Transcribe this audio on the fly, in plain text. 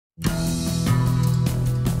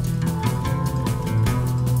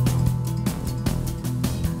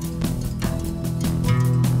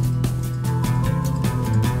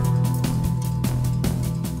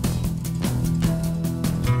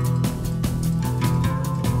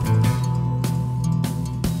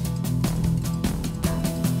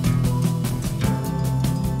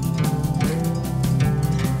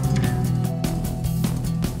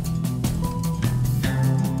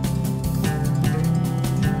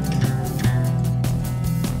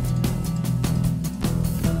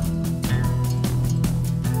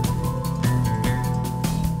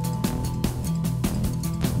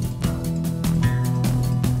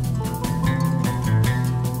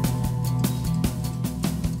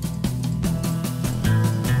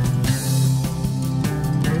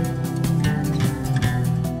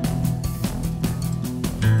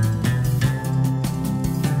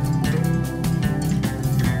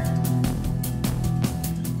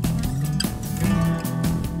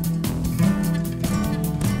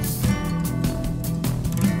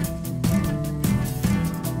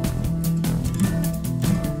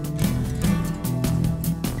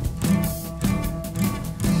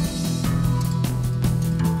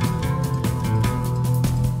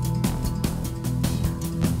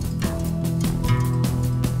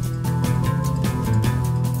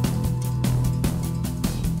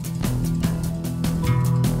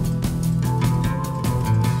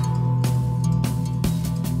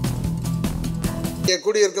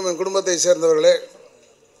கூடியிருக்கும் என் குடும்பத்தை சேர்ந்தவர்களே,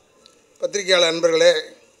 பத்திரிகையாளர் அன்பர்களே,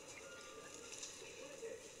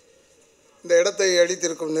 இந்த இடத்தை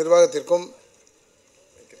அளித்திருக்கும் நிர்வாகத்திற்கும்,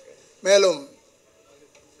 மேலும்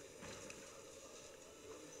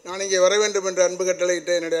நான் இங்கே வர வேண்டும் என்று அன்பு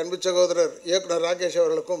கட்டளையிட்ட என்னுடைய அன்பு சகோதரர் இயக்குனர் ராகேஷ்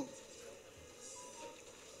அவர்களுக்கும்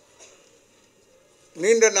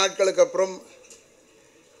நீண்ட நாட்களுக்கு அப்புறம்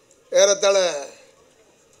ஏறத்தாழ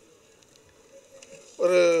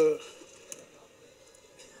ஒரு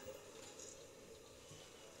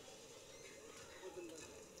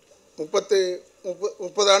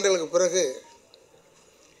 30 ஆண்டுகளுக்கு பிறகு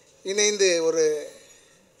இணைந்து ஒரு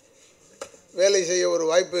வேலை செய்ய ஒரு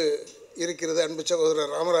வாய்ப்பு இருக்கிறது. அன்பு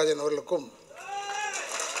சகோதரர் ராமராஜன் அவர்களுக்கும்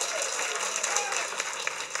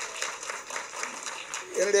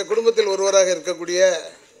என்னுடைய குடும்பத்தில் ஒருவராக இருக்கக்கூடிய,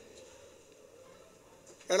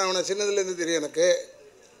 ஏன்னா அவனை சின்னதுலேருந்து தெரியும் எனக்கு,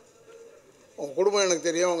 அவங்க குடும்பம் எனக்கு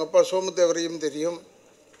தெரியும், அவங்க அப்பா சோமுத்தேவரையும் தெரியும்,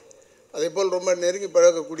 அதேபோல் ரொம்ப நெருங்கி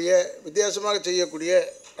பழகக்கூடிய, வித்தியாசமாக செய்யக்கூடிய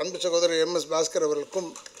அன்பு சகோதரர் MS பாஸ்கர் அவர்களுக்கும்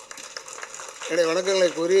என்னுடைய வணக்கங்களை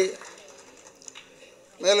கூறி,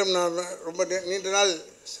 மேலும் நான் ரொம்ப நீண்ட நாள்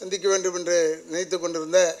சந்திக்க வேண்டும் என்று நினைத்து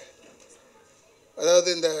கொண்டிருந்த, அதாவது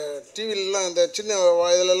இந்த டிவிலெலாம் இந்த சின்ன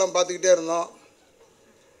இதிலெல்லாம் பார்த்துக்கிட்டே இருந்தோம்,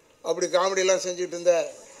 அப்படி காமெடியெல்லாம் செஞ்சுக்கிட்டு இருந்த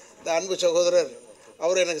இந்த அன்பு சகோதரர்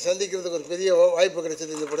அவர் எனக்கு சந்திக்கிறதுக்கு ஒரு பெரிய வாய்ப்பு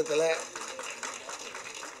கிடைச்சது இந்த படத்தில்.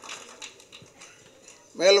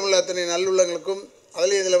 மேலும் உள்ள அத்தனை நல்லுள்ளங்களுக்கும்,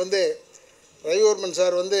 அதுலேயும் இதில் வந்து ரவிவர்மன்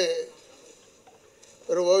சார் வந்து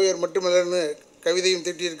ஒரு ஓவியர் மட்டுமல்லன்னு கவிதையும்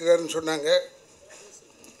திட்டியிருக்கிறாருன்னு சொன்னாங்க.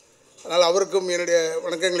 அதனால் அவருக்கும் என்னுடைய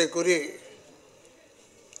வணக்கங்களை கூறி,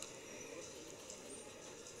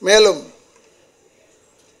 மேலும்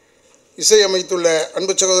இசையமைத்துள்ள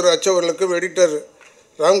அன்பு சகோதரர் அச்சு அவர்களுக்கும், எடிட்டர்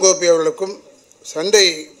ராம்கோபி அவர்களுக்கும், சண்டை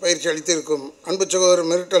பயிற்சி அளித்திருக்கும் அன்பு சகோதரர்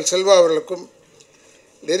மிரிட்டல் செல்வா அவர்களுக்கும்,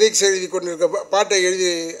 லிரிக்ஸ் எழுதி கொண்டிருக்க பாட்டை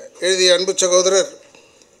எழுதிய அன்பு சகோதரர்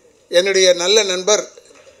என்னுடைய நல்ல நண்பர்,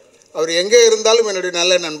 அவர் எங்கே இருந்தாலும் என்னுடைய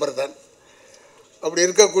நல்ல நண்பர் தான். அப்படி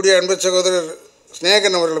இருக்கக்கூடிய அன்பு சகோதரர்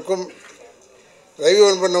ஸ்நேகன் அவர்களுக்கும்,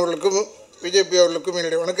 ரவிவர்மன் அவர்களுக்கும், பிஜேபி அவர்களுக்கும்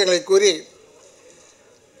என்னுடைய வணக்கங்களை கூறி,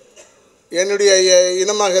 என்னுடைய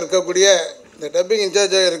இனமாக இருக்கக்கூடிய இந்த டப்பிங்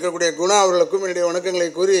இன்சார்ஜாக இருக்கக்கூடிய குணா அவர்களுக்கும் என்னுடைய வணக்கங்களை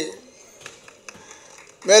கூறி,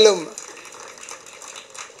 மேலும்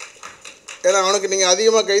ஏன்னா அவனுக்கு நீங்கள்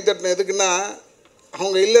அதிகமாக கைத்தட்டின எதுக்குன்னா,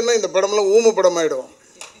 அவங்க இல்லைன்னா இந்த படம்லாம் ஊம படமாயிடும்.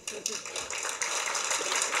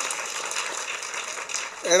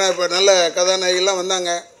 ஏன்னா இப்போ நல்ல கதாநாயகிலாம் வந்தாங்க,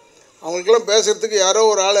 அவங்களுக்கெல்லாம் பேசுகிறதுக்கு யாரோ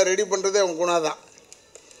ஒரு ஆளை ரெடி பண்ணுறதே அவங்க குணா தான்.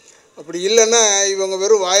 அப்படி இல்லைன்னா இவங்க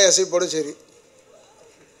வெறும் வாய் அசைப்படும். சரி,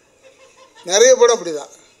 நிறைய படம் அப்படி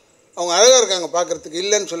தான், அவங்க அழகாக இருக்காங்க பார்க்குறதுக்கு,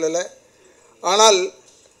 இல்லைன்னு சொல்லலை. ஆனால்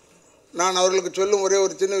நான் அவர்களுக்கு சொல்லும் ஒரே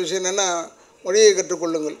ஒரு சின்ன விஷயம் என்னென்னா, மொழியை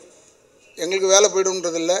கற்றுக்கொள்ளுங்கள். எங்களுக்கு வேலை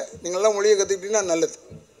போய்டும்ன்றதில்லை, நீங்கள்லாம் மொழியை கற்றுக்கிட்டீங்கன்னா நல்லது.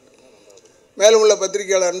 மேலும் உள்ள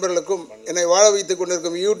பத்திரிகையாளர் அன்பர்களுக்கும், என்னை வாழ வைத்து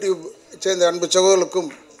கொண்டிருக்கும் யூடியூப் சேர்ந்த அன்பு சகோதரர்களுக்கும்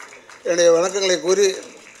என்னுடைய வணக்கங்களை கூறி,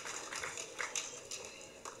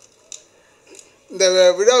 இந்த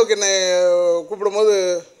விழாவுக்கு என்னை கூப்பிடும்போது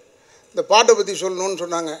இந்த பாட்டை பற்றி சொல்லணும்னு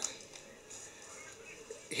சொன்னாங்க.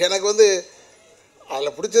 எனக்கு வந்து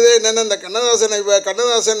அதில் பிடிச்சதே என்னென்னா, இந்த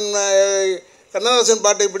கண்ணதாசன்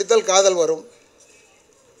பாட்டை பிடித்தால் காதல் வரும்,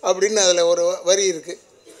 அப்படின்னு அதில் ஒரு வரி இருக்குது.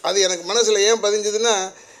 அது எனக்கு மனசில் ஏன் பதிஞ்சதுன்னா,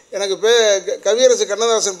 எனக்கு கவியரசு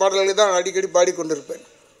கண்ணதாசன் பாடல்களை தான் அடிக்கடி பாடிக்கொண்டிருப்பேன்.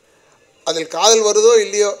 அதில் காதல் வருதோ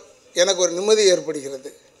இல்லையோ எனக்கு ஒரு நிம்மதி ஏற்படுகிறது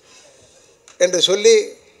என்று சொல்லி,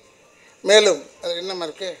 மேலும் அது என்னமா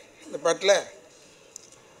இருக்கு இந்த பாட்டில்,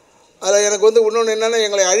 அதில் எனக்கு இன்னொன்று என்னென்னா,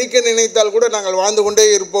 எங்களை அழிக்க நினைத்தால் கூட நாங்கள் வாழ்ந்து கொண்டே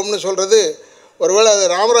இருப்போம்னு சொல்கிறது, ஒருவேளை அது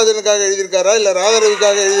ராமராஜனுக்காக எழுதியிருக்காரா இல்லை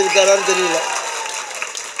ராதாரவிக்காக எழுதியிருக்காரான்னு தெரியல.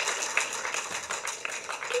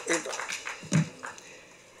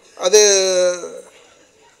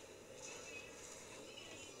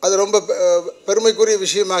 அது ரொம்ப பெருமைக்குரிய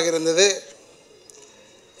விஷயமாக இருந்தது.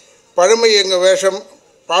 பழமை எங்கள் வேஷம்,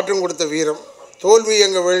 பாட்டும் கொடுத்த வீரம், தோல்வி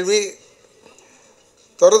எங்கள் வேள்வி,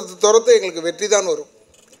 துரத்து எங்களுக்கு வெற்றி தான் வரும்.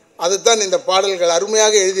 அதுதான் இந்த பாடல்கள்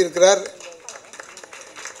அருமையாக எழுதியிருக்கிறார்.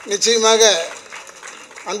 நிச்சயமாக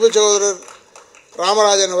அன்பு சகோதரர்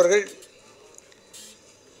ராமராஜன் அவர்கள்,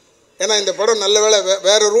 ஏன்னா இந்த படம் நல்ல வேளை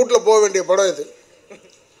வேறு ரூட்டில் போக வேண்டிய படம் இது.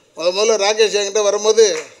 முதல்ல ராகேஷ் என்கிட்ட வரும்போது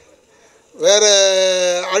வேறு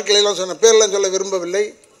ஆட்களெல்லாம் சொன்ன பேரெல்லாம் சொல்ல விரும்பவில்லை.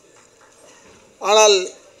 ஆனால்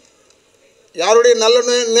யாருடைய நல்ல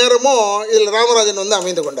நேரமோ இதில் ராமராஜன்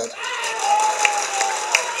அமைந்து கொண்டார்.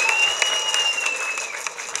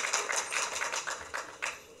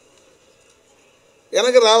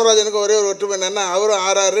 எனக்கு ராமராஜனுக்கு ஒரே ஒரு ஒற்றுமை என்னென்னா, அவரும்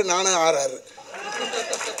ஆறாறு நானும் ஆறாறு.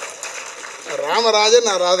 ராமராஜன்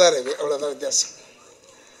நான் ராதாரவி, அவ்வளோதான் வித்தியாசம்.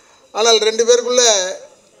 ஆனால் ரெண்டு பேருக்குள்ளே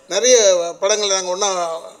நிறைய படங்கள் நாங்கள் ஒன்றா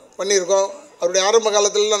பண்ணியிருக்கோம். அவருடைய ஆரம்ப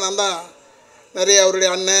காலத்துலலாம் நான் தான் நிறைய அவருடைய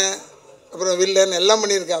அண்ணன் அப்புறம் வில்லன் எல்லாம்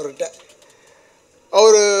பண்ணியிருக்கேன் அவர்கிட்ட.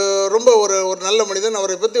 அவர் ரொம்ப ஒரு நல்ல மனிதன்.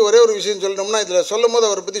 அவரை பற்றி ஒரே ஒரு விஷயம் சொல்லணும்னா, இதில் சொல்லும் போது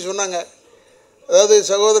அவரை பற்றி சொன்னாங்க. அதாவது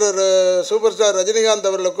சகோதரர் சூப்பர் ஸ்டார்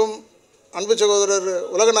ரஜினிகாந்த் அவர்களுக்கும் அன்பு சகோதரர்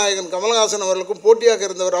உலகநாயகன் கமல்ஹாசன் அவர்களுக்கும் போட்டியாக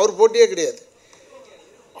இருந்தவர். அவர் போட்டியே கிடையாது,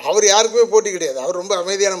 அவர் யாருக்குமே போட்டி கிடையாது. அவர் ரொம்ப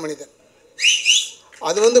அமைதியான மனிதன்.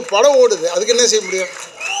 அது படம் ஓடுது, அதுக்கு என்ன செய்ய முடியும்?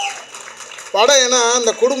 படம் ஏன்னா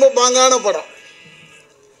அந்த குடும்ப பாங்கான படம்.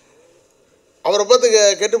 அவரை பார்த்து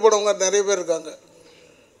கெட்டு போனவங்க நிறைய பேர் இருக்காங்க.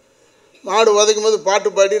 மாடு உதைக்கும் போது பாட்டு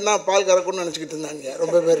பாடி நான் பால் கறக்கும்னு நினச்சிக்கிட்டு இருந்தாங்க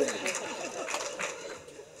ரொம்ப பேர்.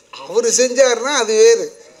 அவர் செஞ்சாருன்னா அது வேறு.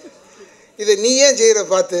 இதை நீ ஏன் செய்கிற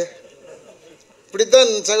பார்த்து?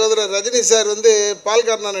 இப்படித்தான் சகோதரர் ரஜினி சார்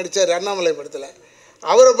பால்காரனா நடித்தார் அண்ணாமலை படத்தில்.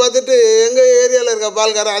 அவரை பார்த்துட்டு எங்கள் ஏரியாவில் இருக்க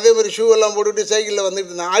பால்காரன் அதே மாதிரி ஷூ எல்லாம் போட்டுவிட்டு சைக்கிளில்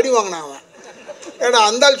வந்துட்டு இருந்தான். அடி வாங்கினான் அவன். ஏடா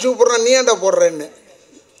அந்த ஆள் ஷூ போடுறான், நீ ஏன்டா போடுறேன்னு.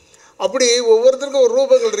 அப்படி ஒவ்வொருத்தருக்கும் ஒரு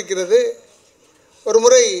ரூபங்கள் இருக்கிறது. ஒரு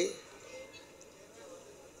முறை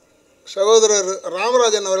சகோதரர்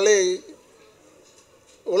ராமராஜன் அவர்களை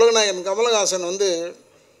உலகநாயகன் கமல்ஹாசன்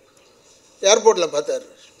ஏர்போர்ட்டில் பார்த்தார்.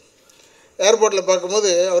 ஏர்போர்ட்டில்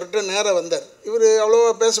பார்க்கும்போது அவர்கிட்ட நேராக வந்தார். இவர்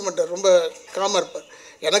அவ்வளோவா பேச மாட்டார், ரொம்ப காமாக இருப்பார்.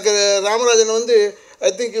 எனக்கு Ramarajan I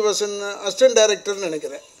think he was assistant டைரக்டர்னு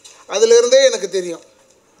நினைக்கிறேன். அதிலிருந்தே எனக்கு தெரியும்.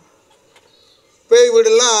 பேய்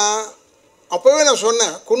வீடெல்லாம் அப்போவே நான்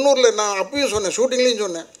சொன்னேன், குன்னூரில் நான் அப்பயும் சொன்னேன், ஷூட்டிங்லேயும்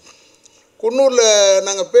சொன்னேன். குன்னூரில்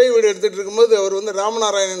நாங்கள் பேய் வீடு எடுத்துகிட்டு இருக்கும்போது அவர்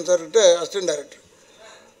ராமநாராயணன் சார்கிட்ட அசிஸ்டன்ட் டைரக்டர்.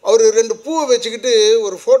 அவர் 2 பூவை வச்சுக்கிட்டு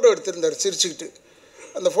ஒரு ஃபோட்டோ எடுத்திருந்தார் சிரிச்சுக்கிட்டு.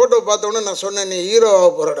 அந்த ஃபோட்டோவை பார்த்தோன்னே நான் சொன்னேன், நீ ஹீரோ ஆக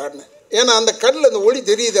போகிறாடான்னு. ஏன்னா அந்த கண்ணில் அந்த ஒளி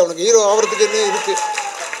தெரியுது அவனுக்கு, ஹீரோ ஆகிறதுக்கு என்ன இருக்குது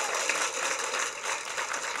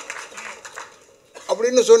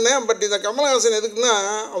அப்படின்னு சொன்னேன். பட் இந்த கமல்ஹாசன் எதுக்குன்னா,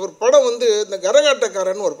 அவர் படம் இந்த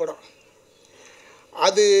கரகாட்டக்காரன்னு ஒரு படம்,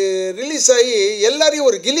 அது ரிலீஸ் ஆகி எல்லாரையும்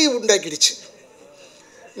ஒரு கிளி உண்டாக்கிடுச்சு.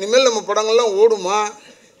 இனிமேல் நம்ம படங்கள்லாம் ஓடுமா,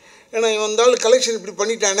 ஏன்னா இவன் வந்தாலும் கலெக்ஷன் இப்படி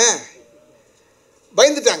பண்ணிட்டானே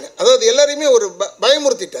பயந்துட்டாங்க. அதாவது எல்லாரையுமே ஒரு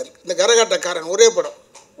பயமுறுத்திட்டார் இந்த கரகாட்டக்காரன்.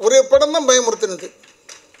 ஒரே படம் தான் பயமுறுத்தினது.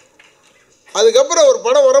 அதுக்கப்புறம் ஒரு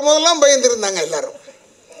படம் வரும்போதெல்லாம் பயந்துருந்தாங்க எல்லாரும்,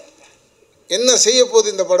 என்ன செய்ய போகுது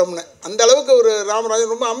இந்த படம்னு. அந்த அளவுக்கு ஒரு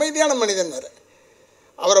ராமராஜன் ரொம்ப அமைதியான மனிதன். வேறு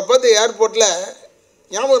அவரை பார்த்து ஏர்போர்ட்டில்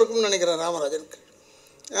ஞாபகம் இருக்கும்னு நினைக்கிறேன் ராமராஜனுக்கு.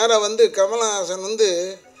 யாராக கமல்ஹாசன்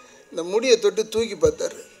இந்த முடியை தொட்டு தூக்கி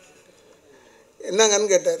பார்த்தார்.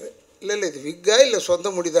 என்னங்கன்னு கேட்டார். இல்லை இது விக்கா இல்லை சொந்த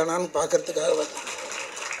முடிதானான்னு பார்க்குறதுக்காக வந்து.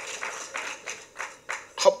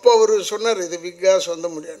 அப்போ அவர் சொன்னார், இது விக்கா சொந்த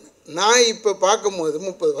முடியான்னு. நான் இப்போ பார்க்கும்போது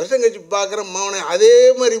 30 வருஷம் கழிச்சு பார்க்குறேன், மாவனை அதே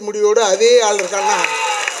மாதிரி முடியோடு அதே ஆள் இருக்கான்னா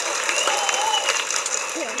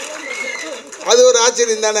அது ஒரு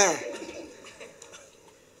ஆச்சரியம் தானே.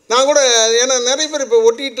 நான் கூட ஏன்னா நிறைய பேர் இப்போ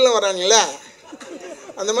ஒட்டிக்கிட்டுலாம் வராங்களே,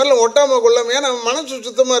 அந்த மாதிரிலாம் ஒட்டாமல் கொள்ளாமல், ஏன்னா மனசு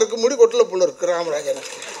சுத்தமாக இருக்குது, முடி கொட்டில் புள்ள இருக்குது ராமராஜன்.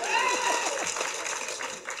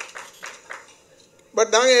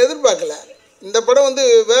 பட் நாங்கள் எதிர்பார்க்கல. இந்த படம்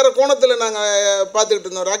வேறு கோணத்தில் நாங்கள் பார்த்துக்கிட்டு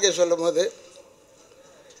இருந்தோம் ராகேஷ் சொல்லும் போது.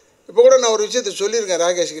 இப்போ கூட நான் ஒரு விஷயத்தை சொல்லியிருக்கேன்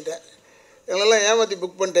ராகேஷ்கிட்ட, எங்களெல்லாம் ஏமாற்றி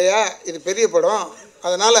புக் பண்ணிட்டேயா, இது பெரிய படம்,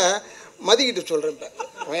 அதனால் மதிக்கிட்டு சொல்கிறேன். இப்போ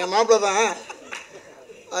அவன் என் மாப்பிள்ளை தான்,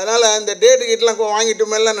 அதனால் இந்த டேட்டு கிட்டலாம் வாங்கிட்டு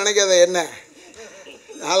மேலாம் நினைக்காத என்ன,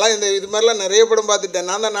 நான்லாம் இது மாதிரிலாம் நிறைய படம் பார்த்துட்டேன்.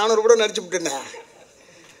 நான் தான் 400 படம் நடிச்சு விட்டேனே.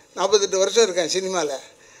 48 வருஷம் இருக்கேன் சினிமாவில்.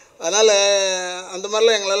 அதனால் அந்த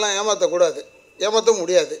மாதிரிலாம் எங்களெல்லாம் ஏமாற்றக்கூடாது, ஏமாற்ற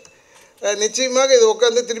முடியாது. நிச்சயமாக இது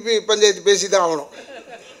உட்காந்து திருப்பி பஞ்சாயத்து பேசி தான் ஆகணும்.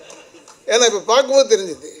 ஏன்னா இப்போ பார்க்கும்போது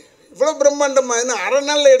தெரிஞ்சுது இவ்வளோ பிரம்மாண்டமாக, இன்னும் அரை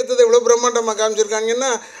நாளில் எடுத்ததை இவ்வளோ பிரம்மாண்டமாக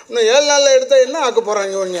காமிச்சிருக்காங்கன்னா இன்னும் 7 நாளில் எடுத்தால் என்ன ஆக்க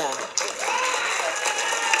போகிறாங்க இவங்க?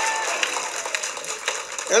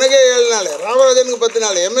 எனக்கே 7 நாள், ராமராஜனுக்கு 10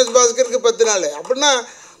 நாள், MS பாஸ்கருக்கு 10 நாள். அப்படின்னா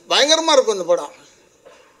பயங்கரமாக இருக்கும் இந்த படம்.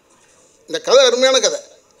 இந்த கதை அருமையான கதை.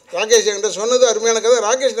 ராகேஷ் என்கிட்ட சொன்னது அருமையான கதை.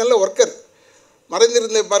 ராகேஷ் நல்ல ஒர்க்கர்.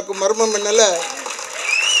 மறைந்திருந்தே பார்க்கும் மர்மம் என்னல,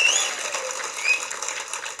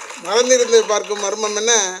 மறந்திருந்தே பார்க்கும் மர்மம்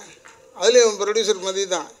என்ன, அதுலேயும் ப்ரொடியூசர் மதி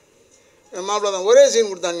தான், என் மாப்பிள்ள தான். ஒரே சீன்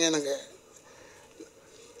கொடுத்தாங்க எனக்கு.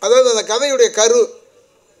 அதாவது அந்த கதையுடைய கரு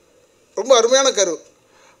ரொம்ப அருமையான கரு.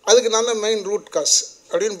 அதுக்கு நான் தான் மெயின் ரூட் காஸ்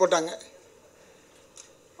அப்படின்னு போட்டாங்க.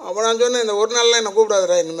 அப்போ நான் சொன்னேன், இந்த ஒரு நாள்லாம் என்னை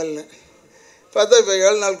கூப்பிடாதரா இனிமேல்னு. பார்த்தா இப்போ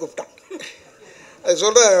 7 நாள் கூப்பிட்டான். அது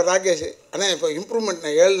சொல்கிற ராகேஷ், ஆனால் இப்போ இம்ப்ரூவ்மெண்ட்.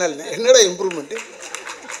 நான் 7 நாள்னு என்னடா இம்ப்ரூவ்மெண்ட்டு?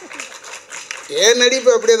 ஏன் நடிப்பு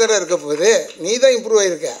அப்படியே தானே இருக்க போகுது, நீ தான் இம்ப்ரூவ்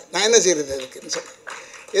ஆகிருக்க, நான் என்ன செய்கிறது அதுக்குன்னு சொல்கிறேன்.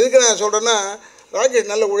 எதுக்கு நான் சொல்கிறேன்னா,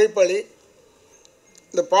 ராகேஷ் நல்ல உழைப்பாளி,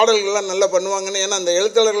 இந்த பாடல்கள்லாம் நல்லா பண்ணுவாங்கன்னு. ஏன்னா அந்த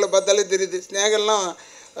எழுத்தாளர்களை பார்த்தாலே தெரியுது. ஸ்நேகெல்லாம்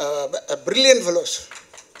பிரில்லியன்ட் ஃபெலோஸ்.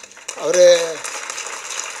 அவர்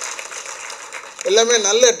எல்லாமே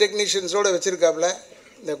நல்ல டெக்னீஷியன்ஸோடு வச்சுருக்காப்புல.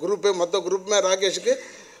 இந்த குரூப்பே மொத்த குரூப்புமே ராகேஷுக்கு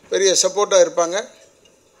பெரிய சப்போர்ட்டாக இருப்பாங்க.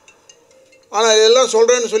 ஆனால் இதெல்லாம்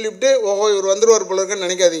சொல்கிறேன்னு சொல்லிவிட்டு ஓஹோ இவர் வந்துடுவார் போல இருக்குன்னு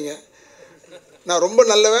நினைக்காதீங்க. நான் ரொம்ப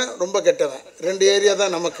நல்லவன், ரொம்ப கெட்டவன், 2 ஏரியா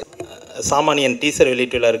தான் நமக்கு. சாமானியன் டீசர்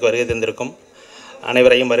வெளியீட்டு விழாவிற்கு வருகை தந்திருக்கும்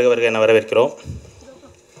அனைவரையும் வருக என வரவேற்கிறோம்.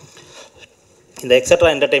 இந்த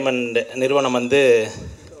எக்ஸட்ரா என்டர்டெயின்மெண்ட் நிறுவனம்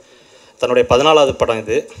தன்னுடைய 14வது படம்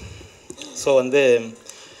இது. ஸோ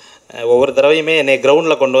ஒவ்வொரு தடவையுமே என்னை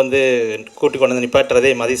கிரவுண்டில் கூட்டி கொண்டு வந்து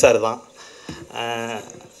நிப்பாட்டுறதே மதிசார் தான்.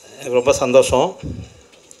 எனக்கு ரொம்ப சந்தோஷம்.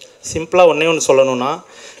 சிம்பிளாக ஒன்று சொல்லணுன்னா,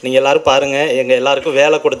 நீங்கள் எல்லோரும் பாருங்கள், எங்கள் எல்லாருக்கும்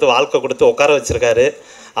வேலை கொடுத்து வாழ்க்கை கொடுத்து உட்கார வச்சுருக்காரு.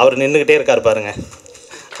 அவர் நின்றுக்கிட்டே இருக்கார் பாருங்கள்,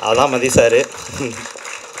 அதுதான் மதிசார்.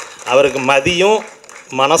 அவருக்கு மதியும்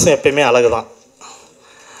மனசும் எப்பயுமே அழகு தான்.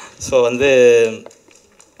 ஸோ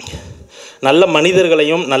நல்ல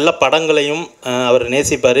மனிதர்களையும் நல்ல படங்களையும் அவர்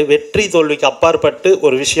நேசிப்பார். வெற்றி தோல்விக்கு அப்பாற்பட்டு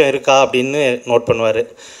ஒரு விஷயம் இருக்கா அப்படின்னு நோட் பண்ணுவார்.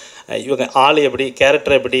 இவங்க ஆள் எப்படி,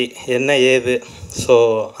 கேரக்டர் எப்படி, என்ன ஏது. ஸோ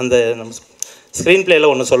அந்த நம்ம ஸ்க்ரீன்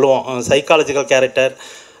பிளேயில் ஒன்று சொல்லுவோம், சைக்காலஜிக்கல் கேரக்டர்,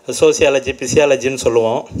 சோசியாலஜி, பிசியாலஜின்னு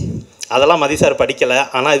சொல்லுவோம். அதெல்லாம் மதிசார் படிக்கலை.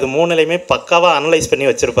 ஆனால் இது 3லையுமே பக்காவாக அனலைஸ் பண்ணி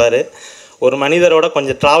வச்சுருப்பார். ஒரு மனிதரோட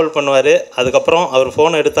கொஞ்சம் ட்ராவல் பண்ணுவார். அதுக்கப்புறம் அவர்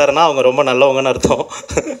ஃபோன் எடுத்தாருன்னா அவங்க ரொம்ப நல்லவங்கன்னு அர்த்தம்,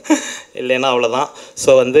 இல்லைன்னா அவ்வளோதான்.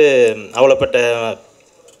 ஸோ அவ்வளோப்பட்ட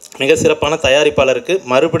மிக சிறப்பான தயாரிப்பாளருக்கு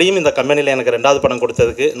மறுபடியும் இந்த கம்பெனியில் எனக்கு 2வது படம்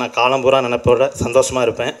கொடுத்ததுக்கு நான் காலம் பூரா நினைப்போட சந்தோஷமாக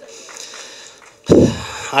இருப்பேன்.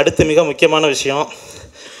 அடுத்து மிக முக்கியமான விஷயம்,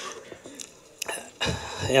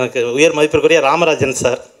 எனக்கு உயர் மதிப்பிற்குரிய ராமராஜன்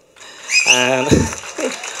சார்.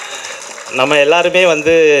 நம்ம எல்லாருமே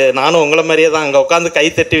நானும் உங்களை மாதிரியே தான் அங்கே உட்காந்து கை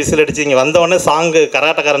தட்டி விசில் அடிச்சு இங்கே வந்தவொடனே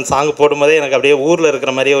கராட்டக்காரன் சாங்கு போடும்போதே எனக்கு அப்படியே ஊரில்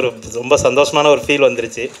இருக்கிற மாதிரியே ஒரு ரொம்ப சந்தோஷமான ஒரு ஃபீல்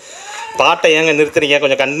வந்துருச்சு. பாட்டை ஏங்க நிறுத்துறீங்க,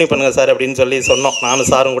 கொஞ்சம் கண்டினியூ பண்ணுங்கள் சார் அப்படின்னு சொன்னோம். நானும்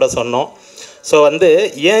சாரும் கூட சொன்னோம். ஸோ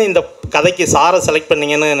ஏன் இந்த கதைக்கு சாரை செலக்ட்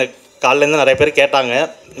பண்ணிங்கன்னு எனக்கு காலையிலேருந்து நிறைய பேர் கேட்டாங்க.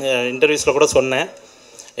 இன்டர்வியூஸில் கூட சொன்னேன்.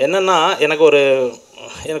 என்னென்னா எனக்கு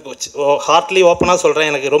ஹார்ட்லி ஓப்பனாக சொல்கிறேன்,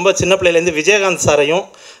 எனக்கு ரொம்ப சின்ன பிள்ளையிலேருந்து விஜயகாந்த் சாரையும்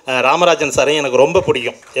ராமராஜன் சாரையும் எனக்கு ரொம்ப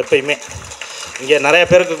பிடிக்கும் எப்பயுமே. இங்கே நிறைய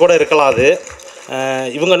பேருக்கு கூட இருக்கலாம் அது.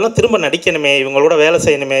 இவங்கெல்லாம் திரும்ப நடிக்கணுமே, இவங்களோட வேலை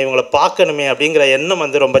செய்யணுமே, இவங்கள பார்க்கணுமே அப்படிங்கிற எண்ணம்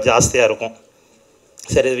ரொம்ப ஜாஸ்தியாக இருக்கும்.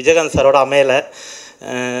 சரி, விஜயகாந்த் சாரோட அமையலை.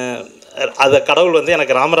 அதை கடவுள்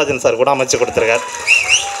எனக்கு ராமராஜன் சார் கூட அமைச்சு கொடுத்துருக்கார்.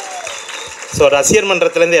 ஸோ ரசிகர்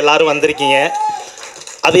மன்றத்துலேருந்து எல்லோரும் வந்திருக்கீங்க.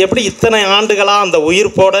 அது எப்படி இத்தனை ஆண்டுகளாக அந்த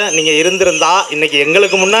உயிர்ப்போட நீங்கள் இருந்திருந்தா இன்றைக்கி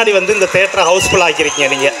எங்களுக்கு முன்னாடி இந்த தேட்டரை ஹவுஸ்ஃபுல் ஆக்கியிருக்கீங்க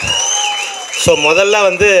நீங்கள். ஸோ முதல்ல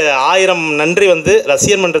 1000 நன்றி.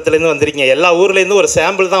 ரசிகர் மன்றத்துலேருந்து வந்திருக்கீங்க, எல்லா ஊர்லேருந்து ஒரு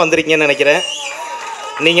சாம்பிள் தான் வந்திருக்கீங்கன்னு நினைக்கிறேன்.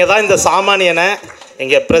 நீங்கள் தான் இந்த சாமானியனை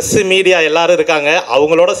இங்கே ப்ரெஸ்ஸு மீடியா எல்லோரும் இருக்காங்க,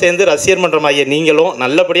 அவங்களோட சேர்ந்து ரசிகர் மன்றம் ஆகிய நீங்களும்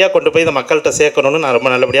நல்லபடியாக கொண்டு போய் இந்த மக்கள்கிட்ட சேர்க்கணும்னு நான் ரொம்ப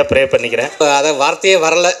நல்லபடியாக ப்ரே பண்ணிக்கிறேன். அதை வார்த்தையே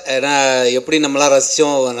வரலை. நான் எப்படி நம்மளாம்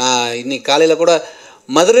ரசித்தோம். நான் இன்னைக்கு காலையில் கூட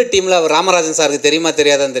மதுரை டீமில் அவர் ராமராஜன் சாருக்கு தெரியுமா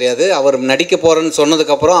தெரியாதான்னு தெரியாது, அவர் நடிக்க போகிறேன்னு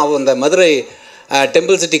சொன்னதுக்கப்புறம் அந்த மதுரை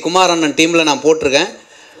டெம்பிள் சிட்டி குமாரண்ணன் டீமில் நான் போட்டிருக்கேன்.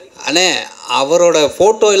 அண்ணே அவரோட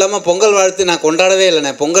ஃபோட்டோ இல்லாமல் பொங்கல் வாழ்த்து நான் கொண்டாடவே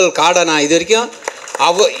இல்லைண்ணே. பொங்கல் கார்டை நான் இது வரைக்கும்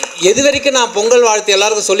எது வரைக்கும் நான் பொங்கல் வாழ்த்து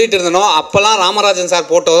எல்லாருக்கும் சொல்லிட்டு இருந்தனோ அப்போல்லாம் ராமராஜன் சார்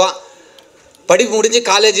ஃபோட்டோ தான் படிப்பு முடிஞ்சு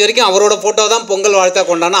காலேஜ் வரைக்கும் அவரோட ஃபோட்டோ தான் பொங்கல் வாழ்த்தா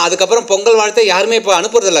கொண்டாடணும். அதுக்கப்புறம் பொங்கல் வாழ்த்தை யாருமே இப்போ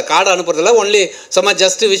அனுப்புறதில்ல, கார்டு அனுப்புறதில்ல, ஒன்லி சும்மா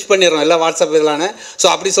ஜஸ்ட்டு விஷ் பண்ணிடுறோம் எல்லாம் வாட்ஸ்அப் இதெல்லாம். ஸோ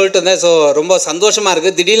அப்படி சொல்லிட்டு இருந்தேன். ஸோ ரொம்ப சந்தோஷமாக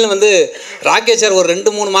இருக்குது. திடீர்னு வந்து ராகேஷ் சார் ஒரு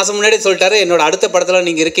 2-3 மாதம் முன்னாடி சொல்லிட்டாரு என்னோட அடுத்த படத்தில்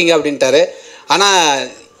நீங்கள் இருக்கீங்க அப்படின்ட்டாரு. ஆனால்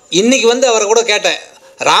இன்றைக்கி வந்து அவரை கூட கேட்டேன்,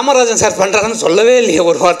 ராமராஜன் சார் பண்ணுறாங்கன்னு சொல்லவே இல்லையே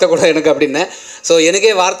ஒரு வார்த்தை கூட எனக்கு அப்படின்னு. ஸோ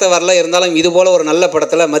எனக்கே வார்த்தை வரல. இருந்தாலும் இது போல் ஒரு நல்ல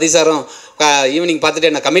படத்தில் மதி சாரும் ஈவினிங் பார்த்துட்டு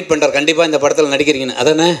என்ன கமிட் பண்ணுறாரு, கண்டிப்பாக இந்த படத்தில் நடிக்கிறீங்கன்னு.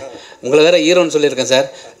 அதானே உங்களை வேறு ஹீரோன்னு சொல்லியிருக்கேன் சார்.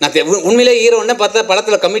 நான் உண்மையிலே ஹீரோன்னு பார்த்தா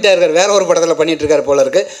படத்தில் கமிட் ஆகிருக்காரு, வேறு ஒரு படத்தில் பண்ணிகிட்டு இருக்காரு போல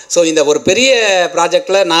இருக்குது. ஸோ இந்த ஒரு பெரிய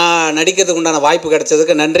ப்ராஜெக்டில் நான் நடிக்கிறதுக்கு உண்டான வாய்ப்பு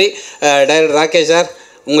கிடைச்சதுக்கு நன்றி. டைரக்டர் ராகேஷ் சார்,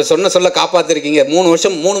 உங்கள் சொல்ல காப்பாற்றிருக்கீங்க.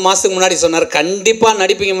 3 மாதத்துக்கு முன்னாடி சொன்னார் கண்டிப்பாக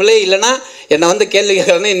நடிப்பீங்களே, இல்லைனா என்னை வந்து கேள்வி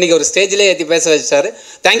கேட்கறேன்னு இன்றைக்கி ஒரு ஸ்டேஜிலே ஏற்றி பேச வச்சார்.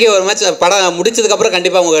 Thank you very much. படம் முடிச்சதுக்கப்புறம்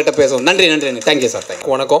கண்டிப்பாக உங்கள்கிட்ட பேசுவோம். நன்றி. Thank you sir.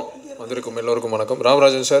 தேங்க்யூ. வணக்கம். வந்திருக்கும் எல்லோருக்கும் வணக்கம்.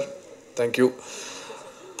 Ramarajan sir, thank you.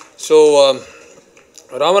 So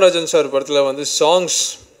Ramarajan sir படத்தில் வந்து சாங்ஸ்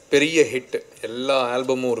பெரிய ஹிட், எல்லா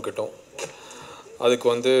ஆல்பமும் இருக்கட்டும். அதுக்கு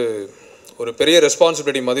வந்து ஒரு பெரிய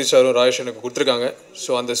ரெஸ்பான்சிபிலிட்டி மதி சாரும் ராஜேஷ் எனக்கு கொடுத்துருக்காங்க.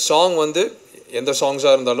 ஸோ அந்த சாங் வந்து எந்த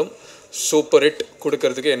சாங்ஸாக இருந்தாலும் சூப்பர் ஹிட்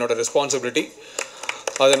கொடுக்கறதுக்கு என்னோடய ரெஸ்பான்சிபிலிட்டி.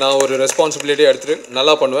 அதை நான் ஒரு ரெஸ்பான்சிபிலிட்டியாக எடுத்துகிட்டு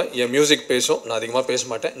நல்லா பண்ணுவேன். என் மியூசிக் பேசும், நான் அதிகமாக பேச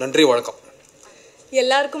மாட்டேன். நன்றி, வணக்கம்.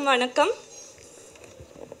 எல்லாருக்கும் வணக்கம்.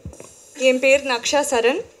 என் பேர் நக்ஷா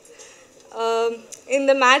சரண்.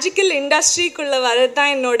 இந்த மேஜிக்கல் இண்டஸ்ட்ரிக்குள்ளே வரது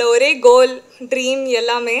தான் என்னோட ஒரே கோல், ட்ரீம்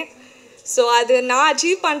எல்லாமே. ஸோ அது நான்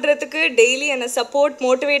அச்சீவ் பண்ணுறதுக்கு டெய்லி என்னை சப்போர்ட்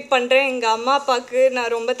மோட்டிவேட் பண்ணுறேன் எங்கள் அம்மா அப்பாவுக்கு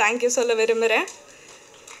நான் ரொம்ப தேங்க்யூ சொல்ல விரும்புகிறேன்.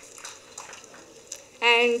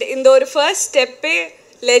 அண்ட் இந்த ஒரு first ஸ்டெப்பே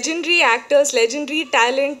legendary actors, legendary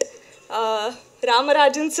talent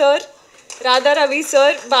Ramarajan sir, Radha Ravi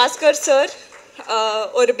sir, Bhaskar sir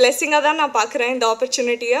ஒரு பிளெஸ்ஸிங்காக தான் நான் பார்க்குறேன் இந்த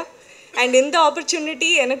ஆப்பர்ச்சுனிட்டியை. அண்ட் இந்த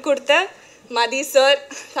ஆப்பர்ச்சுனிட்டி எனக்கு கொடுத்த மதி sir,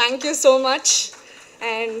 thank you so much.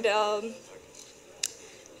 And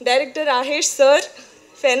director Rakesh sir,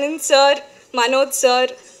 ஃபெனின் sir, Manoj sir,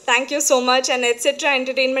 thank you so much. And etcetera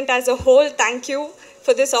entertainment as a whole, thank you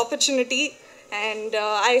for this opportunity. And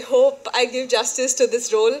I hope I give justice to this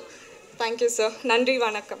role. Thank you, sir. Nandri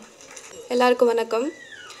vanakkam. Ellarukkum vanakkam.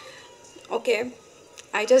 Okay,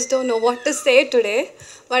 I just don't know what to say today,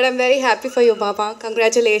 but I'm very happy for you, Baba.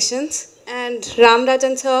 Congratulations. And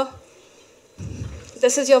Ramarajan sir,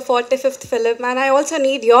 this is your 45th film, and I also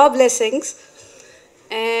need your blessings.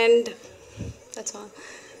 And that's all.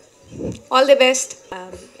 All the best.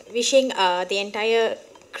 Wishing the entire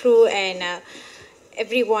crew and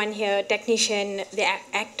everyone here, technician, the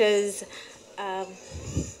actors,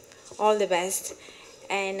 all the best.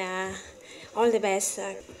 And all the best,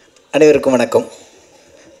 sir. அனைவருக்கும் வணக்கம்.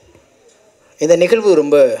 இந்த நிகழ்வு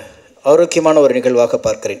ரொம்ப ஆரோக்கியமான ஒரு நிகழ்வாக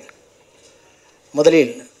பார்க்கிறேன்.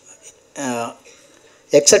 முதலில்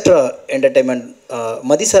எக்ஸெட்ரா என்டர்டெயின்மெண்ட்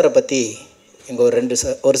மதிசாரை பற்றி இங்கே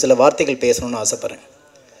ஒரு சில வார்த்தைகள் பேசணும்னு ஆசைப்பட்றேன்.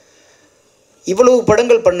 இவ்வளவு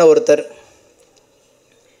படங்கள் பண்ண ஒருத்தர்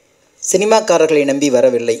சினிமாக்காரர்களை நம்பி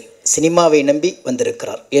வரவில்லை, சினிமாவை நம்பி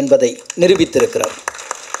வந்திருக்கிறார் என்பதை நிரூபித்திருக்கிறார்.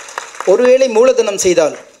 ஒருவேளை மூலதனம்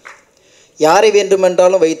செய்தால் யாரை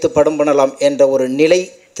வேண்டுமென்றாலும் வைத்து படம் பண்ணலாம் என்ற ஒரு நிலை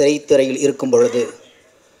திரைத்துறையில் இருக்கும் பொழுது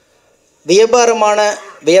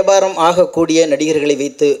வியாபாரம் ஆகக்கூடிய நடிகர்களை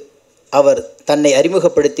வைத்து அவர் தன்னை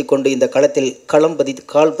அறிமுகப்படுத்தி கொண்டு இந்த களத்தில்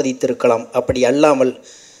கால் பதித்திருக்கலாம். அப்படி அல்லாமல்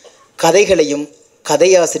கதைகளையும்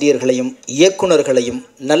கதையாசிரியர்களையும் இயக்குநர்களையும்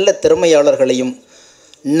நல்ல திறமையாளர்களையும்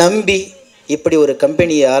நம்பி இப்படி ஒரு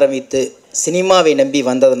கம்பெனியை ஆரம்பித்து சினிமாவை நம்பி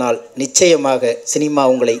வந்ததனால் நிச்சயமாக சினிமா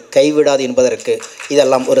உங்களை கைவிடாது என்பதற்கு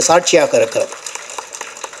இதெல்லாம் ஒரு சாட்சியாக இருக்கிறது.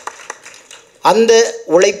 அந்த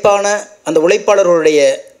உழைப்பாளர்களுடைய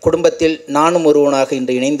குடும்பத்தில் நானும் ஒருவனாக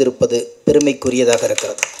இன்று இணைந்திருப்பது பெருமைக்குரியதாக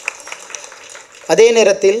இருக்கிறது. அதே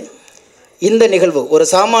நேரத்தில் இந்த நிகழ்வு ஒரு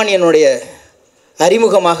சாமானியனுடைய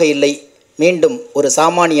அறிமுகமாக இல்லை, மீண்டும் ஒரு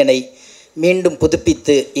சாமானியனை மீண்டும்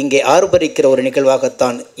புதுப்பித்து இங்கே ஆர்ப்பரிக்கிற ஒரு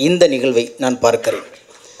நிகழ்வாகத்தான் இந்த நிகழ்வை நான் பார்க்கிறேன்.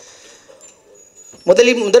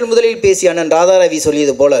 முதலில் பேசிய அண்ணன் ராதா ரவி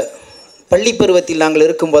சொல்லியது போல, பள்ளி பருவத்தில் நாங்கள்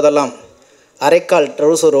இருக்கும்போதெல்லாம் அரைக்கால்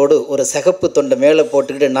ட்ரௌசரோடு ஒரு சிகப்பு தொண்டை மேலே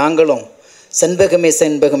போட்டுக்கிட்டு நாங்களும் செண்பகமே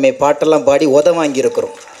செண்பகமே பாட்டெல்லாம் பாடி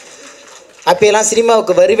வாங்கியிருக்கிறோம். அப்போலாம்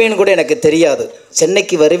சினிமாவுக்கு வருவேன்னு கூட எனக்கு தெரியாது,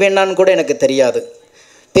 சென்னைக்கு வருவேன்னான்னு கூட எனக்கு தெரியாது.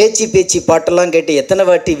 பேச்சு பாட்டெல்லாம் கேட்டு எத்தனை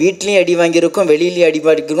வாட்டி வீட்லேயும் அடி வாங்கியிருக்கோம், வெளியிலையும் அடி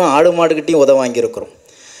வாங்கியிருக்கோம், ஆடு மாடுகிட்டையும் வாங்கியிருக்கிறோம்.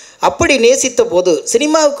 அப்படி நேசித்த போது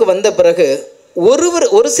சினிமாவுக்கு வந்த பிறகு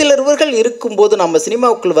ஒரு சிலர்கள் இருக்கும்போது நம்ம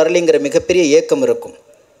சினிமாவுக்குள் வரலைங்கிற மிகப்பெரிய ஏக்கம் இருக்கும்.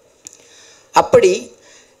 அப்படி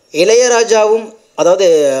இளையராஜாவும் அதாவது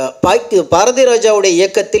பாரதி ராஜாவுடைய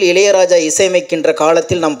இயக்கத்தில் இளையராஜா இசையமைக்கின்ற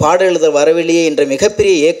காலத்தில் நாம் பாட எழுத வரவில்லையே என்ற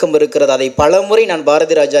மிகப்பெரிய ஏக்கம் இருக்கிறது. அதை பலமுறை நான்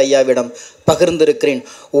பாரதி ராஜா ஐயாவிடம் பகிர்ந்திருக்கிறேன்.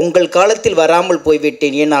 உங்கள் காலத்தில் வராமல்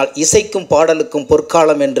போய்விட்டேன், ஏனால் இசைக்கும் பாடலுக்கும்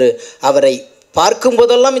பொற்காலம் என்று அவரை பார்க்கும்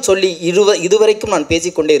போதெல்லாம் சொல்லி இதுவரைக்கும் நான்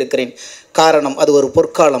பேசிக்கொண்டே இருக்கிறேன். காரணம், அது ஒரு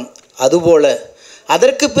பொற்காலம். அதுபோல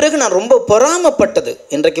அதற்கு பிறகு நான் ரொம்ப பொறாமப்பட்டது.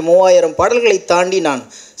 இன்றைக்கு 3000 பாடல்களை தாண்டி நான்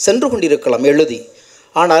சென்று கொண்டிருக்கலாம் எழுதி.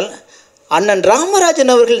 ஆனால் அண்ணன்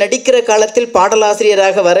ராமராஜன் அவர்கள் நடிக்கிற காலத்தில்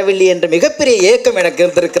பாடலாசிரியராக வரவில்லை என்ற மிகப்பெரிய ஏக்கம் எனக்கு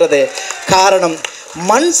இருந்திருக்கிறது. காரணம்,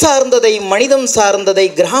 மண் சார்ந்ததை, மனிதம் சார்ந்ததை,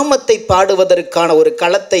 கிராமத்தை பாடுவதற்கான ஒரு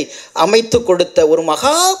களத்தை அமைத்து கொடுத்த ஒரு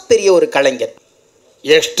மகா பெரிய ஒரு கலைஞர்.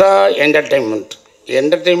 Extra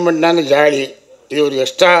என்டர்டெயின்மெண்ட்னால jolly. இது ஒரு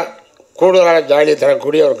எக்ஸ்ட்ரா கூடுதலாக ஜாலி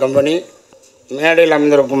தரக்கூடிய ஒரு கம்பெனி. மேடையில்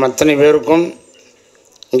அமைந்திருக்கும் அத்தனை பேருக்கும்,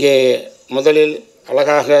 இங்கே முதலில்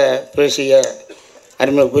அழகாக பேசிய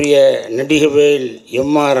அருமைக்குரிய நடிகவேல்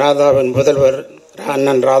எம்ஆர் ராதாவின் முதல்வர்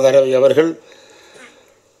அண்ணன் ராதாரவி அவர்கள்,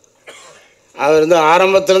 அவர் வந்து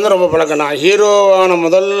ஆரம்பத்திலேருந்து ரொம்ப பழக்கம். நான் ஹீரோவான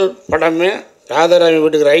முதல் படமே ராதாரவி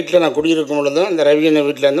வீட்டுக்கு ரைட்டில் நான் குடியிருக்கும் பொழுதும் அந்த ரவியனை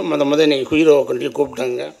வீட்டிலேருந்து முதல் இன்றைக்கி ஹீரோவை கொண்டு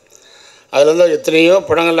கூப்பிட்டாங்க. அதுலேருந்து எத்தனையோ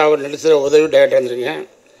படங்களில் அவர் நடித்த உதவி டேரக்டர் இருந்திருக்கேன்.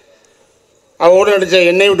 அவரோடு நடித்த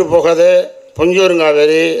என்னை விட்டு போகாது,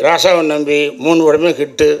 பொங்கியூருங்காவேரி, ராசாவன் நம்பி 3 படமே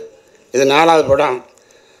ஹிட்டு. இது 4வது படம்.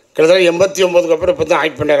 கிட்டத்தட்ட 89க்கு அப்புறம் இப்போ தான்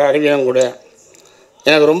ஆக்ட் பண்ணார் ரவியன் கூட.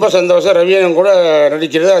 எனக்கு ரொம்ப சந்தோஷம். ரவியன் கூட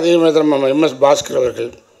நடிக்கிறது. அதே மாதிரி நம்ம MS பாஸ்கர் அவர்கள்.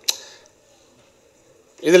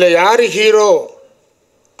 இதில் யார் ஹீரோ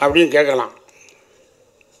அப்படின்னு கேட்கலாம்.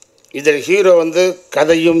 இதில் ஹீரோ வந்து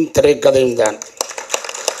கதையும் திரைக்கதையும் தான்.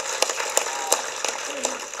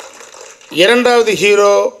 2வது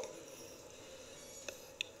ஹீரோ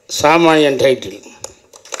சாமானியன் டைட்டில்.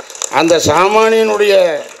 அந்த சாமானியனுடைய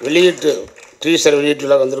வெளியீட்டு டீசர்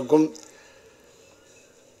வெளியீட்டில் வந்திருக்கும்.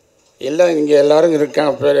 எல்லாம் இங்கே எல்லோரும்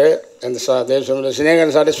இருக்காங்க பேர். அந்த தேவ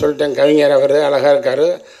சினேகன் சார்ட்டு சொல்லிட்டேன். கவிஞர் அவர் அழகாக இருக்கார்.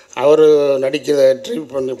 அவர் நடிக்கிற ட்ரை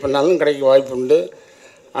பண்ணாலும் கிடைக்க வாய்ப்பு உண்டு.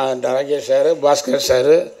 Rakesh sir, Bhaskar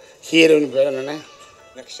sir, heroine பேர் என்னென்ன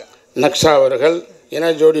நக்ஷா அவர்கள். ஏன்னா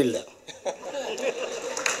ஜோடி இல்லை,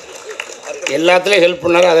 எல்லாத்துலேயும் ஹெல்ப்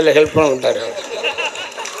பண்ணார், அதில் ஹெல்ப் பண்ண விட்டார்.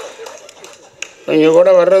 இங்கே கூட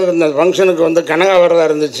வர்றதுக்கு இந்த ஃபங்க்ஷனுக்கு வந்து கனகா வர்றதா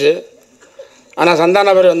இருந்துச்சு. ஆனால்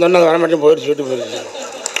சந்தான பேர் வந்தோன்னே அது வரமாட்டேன் போயிடுச்சு, வீட்டு போயிடுச்சு.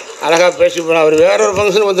 அழகாக பேசி போனால் அவர் வேற ஒரு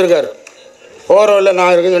ஃபங்க்ஷனுக்கு வந்திருக்காரு. போகிறவில்லை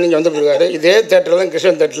நான் இருக்குன்னு நீங்கள் வந்து போயிருக்காரு. இதே தேட்டரில் தான்,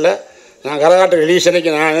 கிருஷ்ணன் தேட்டரில். நான் கரகாட்ட ரிலீஸ்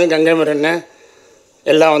அன்னைக்கு நான் கங்கை மரண்ணேன்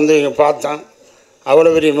எல்லாம் வந்து இங்கே பார்த்தோம்.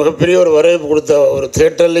 அவ்வளோ பெரிய மிகப்பெரிய ஒரு வரவேற்பு கொடுத்த ஒரு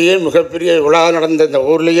தேட்டர்லேயே மிகப்பெரிய விழா நடந்த இந்த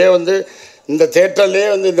ஊர்லேயே வந்து இந்த தேட்டர்லேயே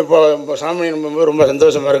வந்து இந்த சாமி ரொம்ப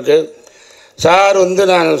சந்தோஷமாக இருக்குது. சார் வந்து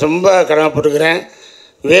நான் ரொம்ப கடமைப்பட்டுக்கிறேன்.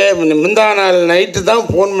 முந்தா நாள் நைட்டு தான்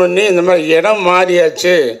ஃபோன் பண்ணி இந்த மாதிரி இடம்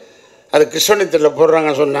மாறியாச்சு, அது கிருஷ்ணனித்தில்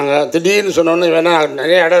போடுறாங்க சொன்னாங்க. திடீர்னு சொன்னோன்னே வேணால்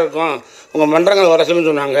நிறைய இடம் இருக்கும், உங்கள் மன்றங்கள் வர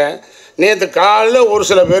சொல்லுன்னு சொன்னாங்க. நேற்று காலையில் ஒரு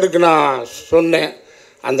சில பேருக்கு நான் சொன்னேன்.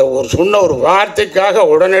 அந்த சொன்ன ஒரு வார்த்தைக்காக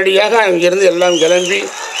உடனடியாக அங்கேருந்து எல்லாம் கிளம்பி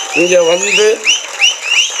இங்கே வந்து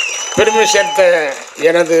பெருமை சேர்த்த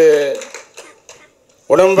எனது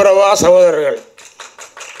உடம்புறவா சகோதரர்கள்,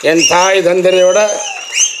 என் தாய் தந்தையோட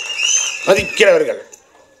மதிக்கிறவர்கள்,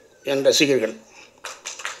 என் ரசிகர்கள்,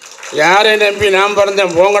 யாரை நம்பி நான்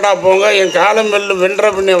பிறந்தேன் போங்கடா போங்க, என் காலம் வென்ற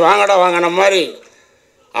பின்னே வாங்கடா வாங்கின மாதிரி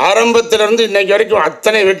ஆரம்பத்திலேருந்து இன்றைக்கு வரைக்கும்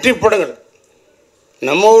அத்தனை வெற்றி படங்கள்.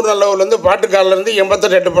 நம்ம ஊர் நல்ல ஊர்லேருந்து பாட்டுக்காரிலேருந்து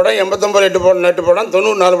 88 படம், 89 8 படம்,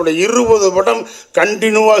 94 படம், 20 படம்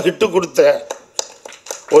கண்டினியூவாக ஹிட்டு கொடுத்த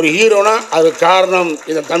ஒரு ஹீரோனா அது காரணம்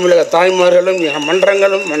இந்த தமிழக தாய்மார்களும்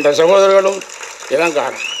மன்றங்களும் மன்ற சகோதரர்களும் இதான்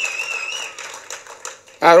காரணம்.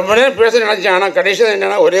 நான் ரொம்ப நேரம் பேச நினச்சேன். ஆனால் கடைசியில்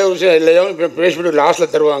என்னென்னா ஒரே ஒரு விஷயம் இல்லையோ, இப்போ பேசிவிட்டு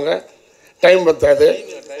லாஸ்ட்டில் தருவாங்க, டைம் பத்தாது.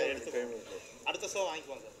 அடுத்த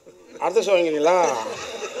ஷோ வாங்கினீங்களா?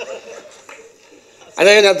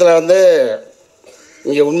 அதே நேரத்தில் வந்து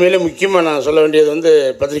இங்கே உண்மையிலே முக்கியமாக நான் சொல்ல வேண்டியது வந்து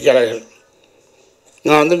பத்திரிக்கையாளர்கள்.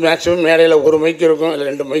 நான் வந்து மேக்ஸிமம் மேடையில் ஒரு மைக்கு இருக்கும், இல்லை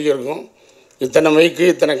 2 மைக்கு இருக்கும். இத்தனை மைக்கு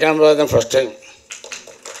இத்தனை கேமரா தான் ஃபஸ்ட் டைம்.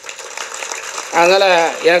 அதனால்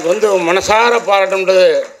எனக்கு வந்து மனசார பாராட்டுன்றது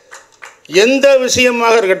எந்த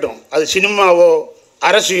விஷயமாக இருக்கட்டும், அது சினிமாவோ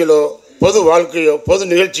அரசியலோ பொது வாழ்க்கையோ பொது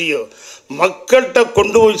நிகழ்ச்சியோ மக்கள்கிட்ட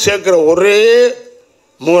கொண்டு போய் சேர்க்குற ஒரே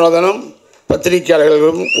மூலதனம்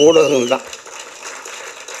பத்திரிக்கையாளர்களும் ஊடகங்கள் தான்.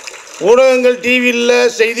 ஊடகங்கள் டிவியில்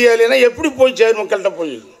செய்தியாளர்னா எப்படி போய் சேர் மக்கள்கிட்ட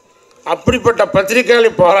போய், அப்படிப்பட்ட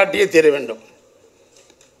பத்திரிக்கையாளரை பாராட்டியே தெரிய வேண்டும்.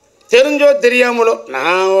 தெரிஞ்சோ தெரியாமலோ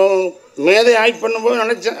நான் மேதை ஆக்ட் பண்ணும்போது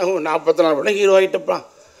நினச்சேன், 44 படம் ஹீரோ ஆகிட்டப்பா.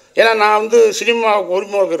 ஏன்னா நான் வந்து சினிமாவுக்கு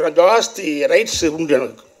உரிமை இருக்கிறேன், ஜாஸ்தி ரைட்ஸ் உண்டு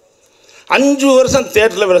எனக்கு. 5 வருஷம்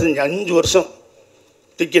தேட்டரில் வேலை செஞ்சேன். 5 வருஷம்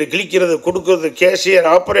டிக்கெட் கிழிக்கிறது, கொடுக்கறது, கேஷியர்,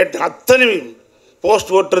 ஆப்ரேட்டர், அத்தனை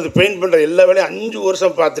போஸ்ட் ஓட்டுறது, பெயிண்ட் பண்ணுறது எல்லா வேலையும் 5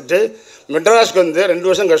 வருஷம் பார்த்துட்டு மெட்ராஸ்க்கு வந்து 2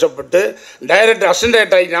 வருஷம் கஷ்டப்பட்டு டைரக்டர் அசிஸ்டன்ட்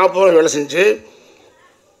டைரக்டர் ஆகி 40 வருஷம் வேலை செஞ்சு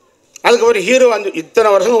அதுக்கப்புறம் ஹீரோ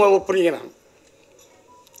இத்தனை வருஷம் ஒப்புறீங்க. நான்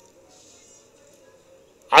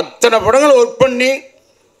அத்தனை படங்கள் ஒர்க் பண்ணி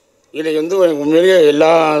இன்றைக்கி வந்து உண்மையிலேயே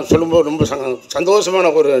எல்லாம் சொல்லும்போது ரொம்ப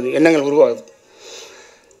சந்தோஷமான ஒரு எண்ணங்கள் உருவாகுது.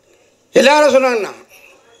 எல்லாரும் சொன்னாங்கண்ணா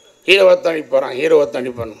ஹீரோவை தாண்டி போகிறான், ஹீரோவை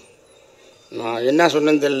தாண்டி போகிறான். நான் என்ன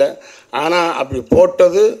சொன்னேன்னு தெரியல. ஆனால் அப்படி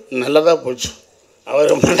போட்டது நல்லதாக போச்சு.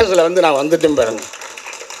 அவர் மனசில் வந்து நான் வந்துட்டேன் பாருங்க,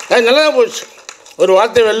 அது நல்லதாக போச்சு. ஒரு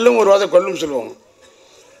வார்த்தை வெல்லும், ஒரு வார்த்தை கொல்லும் சொல்லுவாங்க.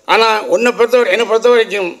 ஆனால் என்னை பொறுத்த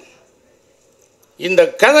வரைக்கும் இந்த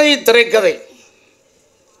கதை, திரைக்கதை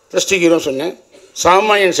ஃபஸ்ட்டு ஹீரோ சொன்னேன்,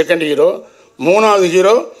 சாமானியன் செகண்ட் ஹீரோ, 3வது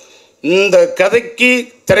ஹீரோ. இந்த கதைக்கு,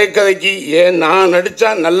 திரைக்கதைக்கு ஏன் நான் நடித்தா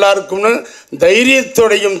நல்லா இருக்கும்னு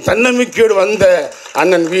தைரியத்தோடையும் தன்னம்பிக்கையோடு வந்த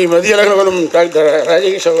அண்ணன் வி மதியழகர்களும் டாக்டர்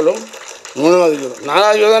ராஜேஷ் அவர்களும் 3வது ஹீரோ.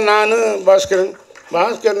 4வது ஹீரோ தான் நான், பாஸ்கரன்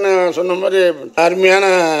சொன்ன மாதிரி அருமையான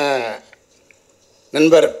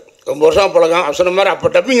நண்பர், ரொம்ப வருஷம் பழகம். அவர் சொன்ன மாதிரி அப்போ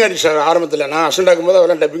டப்பிங் ஆர்டிஸ்ட் ஆரம்பத்தில், நான் அசண்டாக இருக்கும்போது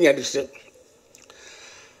அவரெல்லாம் டப்பிங் ஆர்டிஸ்ட்டு.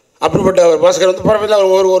 அப்படிப்பட்ட ஒரு பாஸ்கர் வந்து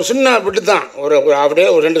பரவாயில்ல, ஒரு சின்ன பிட்டு தான், அப்படியே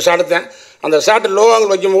ஒரு 2 ஷாட்டு தான். அந்த ஷாட்டு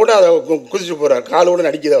லோவாங்கில் வைக்கும்போது கூட அதை குதிச்சு போகிறார், கால் கூட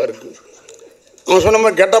நடிக்குது அவருக்கு. அவன் சொன்ன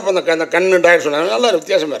மாதிரி கெட்டப் அந்த கண்ணு டயர் சொன்னாங்க, நல்லா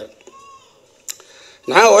வித்தியாசமாக இருக்குது.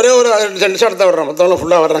 நான் ஒரே ஒரு 2 ஷாட் தான் வர்றேன், மற்றவங்களும்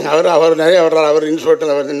ஃபுல்லாக வர்றாங்க. அவர் நிறைய வர்றாரு, அவர்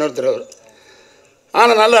இன்ஸ்பெக்டர், அவர் இன்னொருத்தர் அவர்.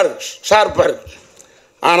 ஆனால் நல்லா இருக்கு, ஷார்ப்பாக இருக்குது.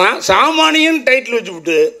 ஆனால் சாமானியன் டைட்டில்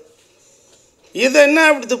வச்சுவிட்டு இதை என்ன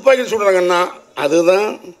அப்படி துப்பாக்கி சொல்கிறாங்கன்னா, அதுதான்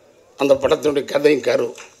அந்த படத்தினுடைய கதையும் கரு.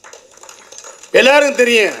 எல்லாருக்கும்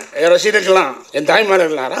தெரியும், என் ரசிகர்கள்லாம், என்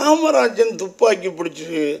தாய்மார்கள்லாம், ராமராஜன் துப்பாக்கி பிடிச்சி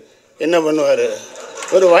என்ன பண்ணுவார்,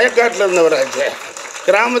 ஒரு வயக்காட்டில் இருந்தவராச்சே,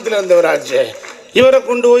 கிராமத்தில் இருந்தவராச்சே, இவரை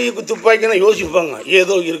கொண்டு போய் துப்பாக்கினா யோசிப்பாங்க,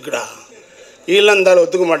 ஏதோ இருக்குடா, இல்லை இருந்தாலும்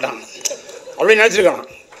ஒத்துக்க மாட்டாங்க அப்படின்னு நினச்சிருக்காங்க.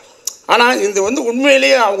 ஆனால் இது வந்து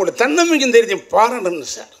உண்மையிலேயே அவங்களோட தன்னம்பிக்கையும் தைரியம்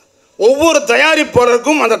பாராட்டணும் சார். ஒவ்வொரு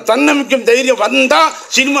தயாரிப்பாளருக்கும் அந்த தன்னம்பிக்கையும் தைரியம் வந்தால்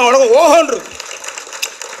சினிமா உலகம் ஓஹோன்னு இருக்கு.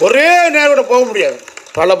 ஒரே நேரோட போக முடியாது,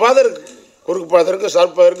 பல பாதை இருக்குது, குறுக்கு பாதை இருக்குது,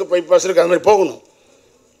 சார்பாக இருக்குது, பைபாஸ் இருக்குது, அது மாதிரி போகணும்.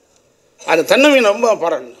 அந்த தன்னம்பிக்கை ரொம்ப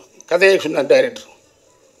பாராட்டணும். கதையை சொன்ன டைரக்டர்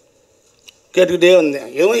கேட்டுக்கிட்டே வந்தேன்.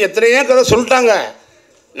 எதுவும் எத்தனையோ கதை சொல்லிட்டாங்க,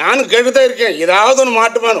 நானும் கேட்டு தான் இருக்கேன். ஏதாவது ஒன்று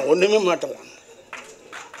மாட்டுமானு, ஒன்றுமே மாட்டலாம்,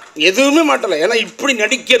 எதுவுமே மாட்டலை. ஏன்னா இப்படி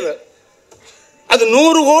நடிக்கிறது, அது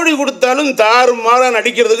 100 கோடி கொடுத்தாலும் தாறுமாறாக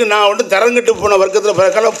நடிக்கிறதுக்கு நான் ஒன்றும் தரங்கிட்டு போன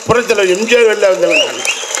வர்க்கத்தில் புறத்தில் எம்ஜிஆர் வெளில வந்தவன்.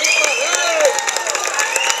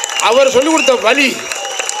 அவர் சொல்லிக் கொடுத்த வழி,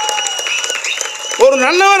 ஒரு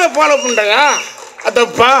நல்லவனை ஃபாலோ பண்ணுறேயா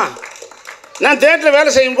அதப்பா. நான் தேட்டரில் வேலை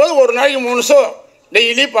செய்யும்போது ஒரு நாளைக்கு 3 ஷோ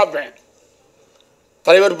டெய்லி பார்ப்பேன்.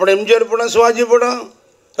 தலைவர் படம், எம்ஜிஆர் படம், சிவாஜி படம்,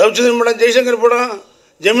 ரவிச்சந்திரன் படம், ஜெய்சங்கர் படம்,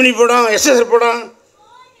 ஜெமினி படம், எஸ்எஸ்ஆர் படம்,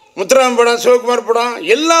 முத்துராமன் படம், சிவகுமார் படம்,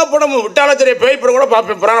 எல்லா படமும், விட்டாலாச்சரிய பேய் படம் கூட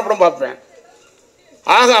பார்ப்பேன், புராண படம் பார்ப்பேன்.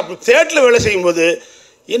 ஆக அப்போ தேட்டரில் வேலை செய்யும்போது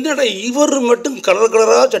என்னடா இவர் மட்டும் கலர்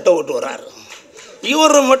கலராக சட்டை ஓட்டு வர்றாரு,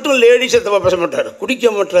 இவர் மட்டும் லேடிஸை தப்பாக பேச மாட்டார்,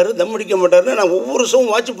 குடிக்க மாட்டார், தம் அடிக்க மாட்டார்னு நான் ஒவ்வொரு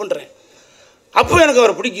ஷோவும் வாட்ச் பண்ணுறேன். அப்போ எனக்கு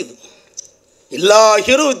அவரை பிடிக்குது. எல்லா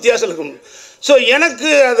ஹீரோ வித்தியாசம் இருக்கும். ஸோ எனக்கு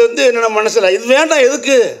அது வந்து என்னென்ன மனசில் இது வேண்டாம்,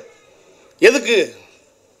 எதுக்கு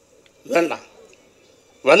வேண்டாம்,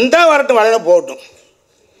 வந்தால் வரட்டும், வரையில போகட்டும்.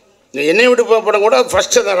 இந்த என்னை விட்டு படம் கூட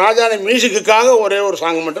ஃபஸ்ட்டு அந்த ராஜானை மியூசிக்குக்காக ஒரே ஒரு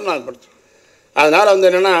சாங் மட்டும் நான் படித்தேன். அதனால் வந்து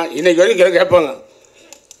என்னென்னா இன்றைக்கி வரைக்கும் கேட்பாங்க,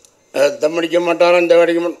 தம் அடிக்க மாட்டாரா, இந்த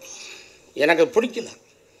அடிக்க மாட்டோம். எனக்கு பிடிக்கல.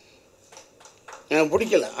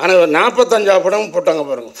 ஆனால் ஒரு 45 படம் போட்டாங்க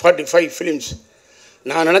பாருங்கள், 45 ஃபிலிம்ஸ்.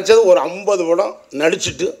 நான் நினச்சது ஒரு 50 படம்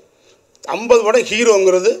நடிச்சுட்டு 50 படம்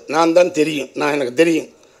ஹீரோங்கிறது நான் தான் தெரியும், எனக்கு தெரியும்.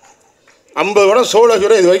 50 படம் சோலோ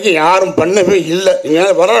ஹீரோ இது வரைக்கும் யாரும் பண்ணவே இல்லை.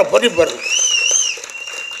 நீங்கள் வரலாறு பற்றி பாருங்க,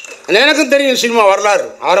 எனக்கும் தெரியும் சினிமா வரலாறு.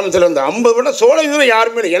 ஆரம்பத்தில் வந்து 50 படம் சோலோ ஹீரோ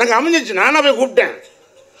யாருமே இல்லை. எனக்கு அமைஞ்சிச்சு, நானாக போய் கூப்பிட்டேன்,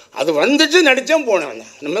 அது வந்துச்சு, நடித்தேன், போனேன்.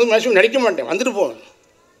 இந்த மாதிரி மேக்ஸிமம் நடிக்க மாட்டேன், வந்துட்டு போவேன்.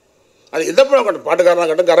 அது எந்த படம் கட்டும், பாட்டுக்காரனாக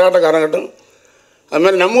கட்டும், கரகாட்டக்காரன் கட்டும். அது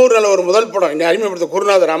மாதிரி நம்ம ஊரில் ஒரு முதல் படம் என்னை அறிமுகப்படுத்த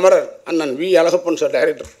குருநாதர் அமரர் அண்ணன் வி அழகப்பன் சார்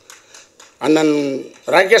டைரக்டர். அண்ணன்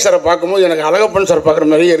ராகேஷ் சாரை பார்க்கும்போது எனக்கு அழகப்பன் சார் பார்க்குற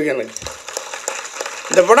மாதிரியே இருக்குது எனக்கு.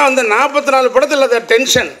 இந்த படம் வந்து 44 படத்தில் அந்த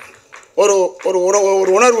டென்ஷன், ஒரு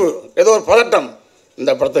ஒரு உணர்வு, ஏதோ ஒரு பதட்டம்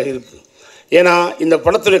இந்த படத்தில் இருக்குது. ஏன்னா இந்த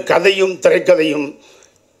படத்துடைய கதையும் திரைக்கதையும்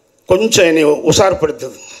கொஞ்சம் என்னை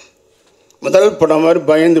உஷார்படுத்துது. முதல் படம் மாதிரி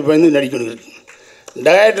பயந்து நடிக்கணும் இருக்கு.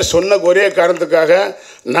 டைரக்டர் சொன்ன ஒரே காரணத்துக்காக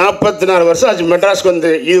 44 வருஷம் ஆச்சு மெட்ராஸ்க்கு வந்து,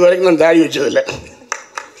 இது வரைக்கும் நான் தாடி வச்சதில்லை.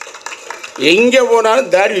 எங்கே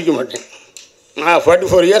போனாலும் தாடி வைக்க மாட்டேன்.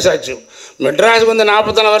 44 இயர்ஸ் ஆச்சு மெட்ராஸுக்கு வந்து,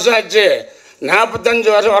 44 வருஷம் ஆச்சு.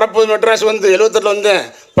 45 வருஷம் வரப்போகுது மெட்ராஸ் வந்து. 78 வந்தேன்,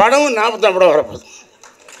 படமும் 44 படம் வரப்போகுது.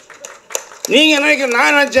 நீங்கள் நினைக்கிற,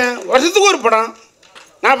 நான் நினச்சேன் வருஷத்துக்கு ஒரு படம்,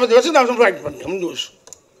 40 வருஷம் ஆக்ட் பண்ணேன், 50 வருஷம்.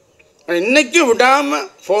 ஆனால் இன்றைக்கும் விடாமல்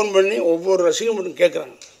ஃபோன் பண்ணி ஒவ்வொரு ரசிகம் மட்டும்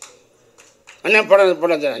கேட்குறாங்க, அண்ணா படம்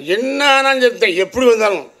படம் என்னானாலும் சரி, எப்படி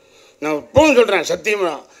வந்தாலும். நான் இப்பவும் சொல்கிறேன்,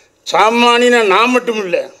 சத்தியமாக சாமானியனா நான் மட்டும்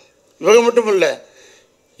இல்லை, இவங்க மட்டும் இல்லை,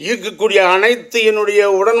 இருக்கக்கூடிய அனைத்து என்னுடைய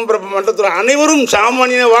உடன்பிறப்பு மன்றத்தில் அனைவரும்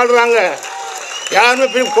சாமானியனாக வாழ்கிறாங்க. யாருமே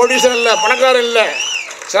பெரிய கோடீஸ்வரன் இல்லை, பணக்காரன் இல்லை,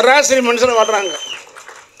 சராசரி மனுஷனை வாழ்கிறாங்க.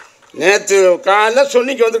 நேற்று காலையில்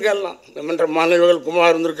சொன்னிக்கு வந்திருக்கேன். எல்லாம் மன்ற மாணவிகள்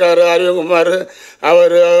குமார் வந்திருக்காரு, அறிவகுமார்,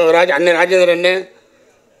 அவர் அண்ணன் ராஜேந்திர அண்ணன்,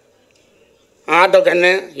 ஆட்டோ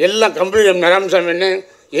அண்ணன், எல்லாம் கம்ப்ளீட் நராமசாமி அண்ணன்,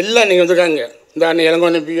 எல்லாம் நீங்கள் வந்திருக்காங்க. இந்த அண்ணன்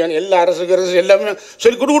இளங்கோண்ணன் பியான் எல்லா அரசு எல்லாமே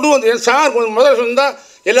சொல்லி கொடுத்து வந்து என் சார் கொஞ்சம் முதல்ல சொன்னால்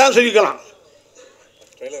எல்லாம் சொல்லிக்கலாம்.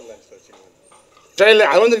 ட்ரெயிலில்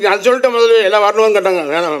அது வந்து அது சொல்லிட்டு முதல்ல எல்லாம் வரணும்னு கேட்டாங்க,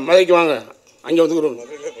 வேணாம் மதுரைக்கு வாங்க அங்கே வந்துக்கிறோம்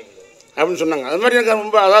அப்படின்னு சொன்னாங்க. அது மாதிரி எனக்கு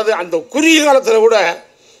ரொம்ப, அதாவது அந்த குறுகிய காலத்தில் கூட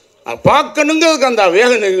பார்க்கணுங்கிறதுக்கு அந்த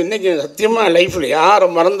வேகம் இன்றைக்கி சத்தியமாக லைஃப்பில் யாரை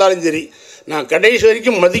மறந்தாலும் சரி, நான் கடைசி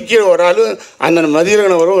வரைக்கும் மதிக்கிற ஒரு ஆள் அந்த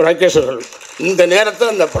மதியகனவரும் ராகேஸ்வரர்கள். இந்த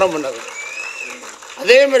நேரத்தில் அந்த படம் பண்ணது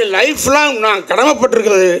அதேமாதிரி லைஃப்லாம் நான்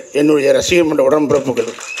கடமைப்பட்டிருக்கிறது என்னுடைய ரசிகர் மன்ற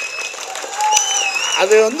உடன்பிறப்புகள்.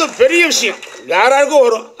 அது வந்து பெரிய விஷயம், யாராருக்கும்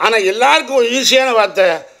வரும். ஆனால் எல்லாருக்கும் ஒரு ஈஸியான வார்த்தை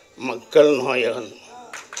மக்கள் நாயகன்,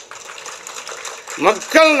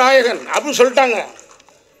 மக்கள் நாயகன் அப்படின்னு சொல்லிட்டாங்க.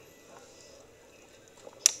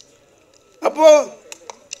 அப்போது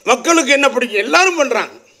மக்களுக்கு என்ன பிடிக்கும், எல்லாரும்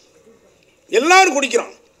பண்ணுறாங்க, எல்லாரும்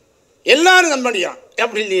குடிக்கிறோம், எல்லாரும் நம்ம பண்ணிக்கிறோம்.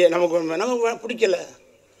 அப்படி இல்லையே, நமக்கு பிடிக்கல.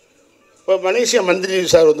 இப்போ மலேசியா மந்திரி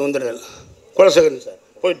சார் வந்துடுறாரு, குலசேகரன் சார்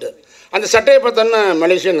போயிட்டு, அந்த சட்டையை பார்த்தோன்னா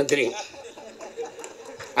மலேசியா எனக்கு தெரியும்,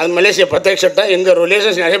 அது மலேசியா பத்தேக் சட்டை. எங்கள்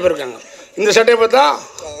ரிலேஷன்ஸ் நிறைய பேர் இருக்காங்க. இந்த சட்டையை பார்த்தா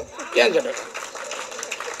ஏன் சட்டை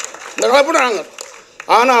இந்த கலப்படம் நாங்கள்.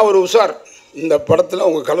 ஆனால் அவர் உஷார், இந்த படத்தில்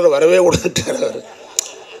உங்கள் கலர் வரவே விட்டுட்டார் அவர்.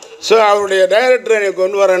 ஸோ அவருடைய டைரக்டர் என்னை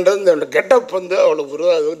கொண்டு வரன்றது இந்த கெட்டப் வந்து அவ்வளோ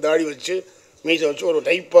அது தாடி வச்சு மீசை வச்சு ஒரு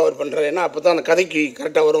டைப்பாக அவர் பண்ணுறாரு. ஏன்னா அப்போ தான் அந்த கதைக்கு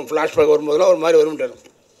கரெக்டாக வரும், ஃப்ளாஷ்பேக் வரும்போதெல்லாம் ஒரு மாதிரி வரும்ட்டார்.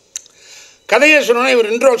 கதையை சொன்னோன்னா இவர்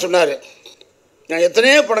இன்ட்ரோல் சொன்னார். நான்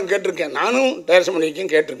எத்தனையோ படம் கேட்டிருக்கேன், நானும் டைரக்ஷன்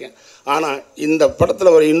பண்ணியிருக்கேன், கேட்டிருக்கேன். ஆனால் இந்த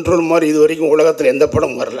படத்தில் ஒரு இன்ட்ரோல் மாதிரி இது வரைக்கும் உலகத்தில் எந்த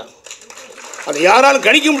படம் வரல, அது யாராலும்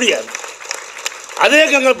கணிக்க முடியாது. அதே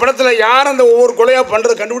எங்கள் படத்தில் யார் அந்த ஒவ்வொரு கொலையாக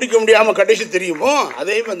பண்ணுறது கண்டுபிடிக்க முடியாமல் கடைசி தெரியுமோ,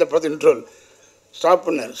 அதே மாதிரி அந்த படத்தில் இன்ட்ரோல் ஸ்டாப்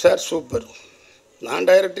பண்ணார். சார் சூப்பர், நான்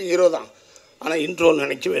டைரக்டர் ஹீரோ தான், ஆனால் இன்ட்ரோல்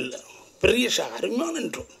நினைக்கவே இல்லை, பெரிய அருமையான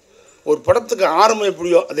இன்ட்ரோல். ஒரு படத்துக்கு ஆரம்பம்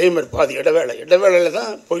எப்படியோ அதே மாதிரி பாதி இடைவேளையில்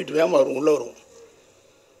தான் போயிட்டு வேகமாக வரும், உள்ளே வருவோம்.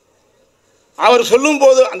 அவர்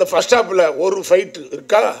சொல்லும்போது அந்த ஃபஸ்ட் ஹாப்பில் ஒரு ஃபைட்டு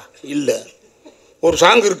இருக்கா இல்லை, ஒரு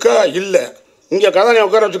சாங் இருக்கா இல்லை, இங்கே கதானை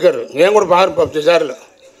உட்கார வச்சுக்காரு, என் கூட பாரு சாரில்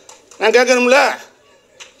நான் கேட்கணும்ல,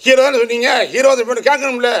 ஹீரோ தானே சொன்னீங்க, ஹீரோ தான்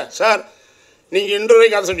கேட்கணும்ல சார், நீங்கள் இன்று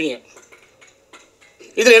வரைக்கும் கதை சொன்னீங்க,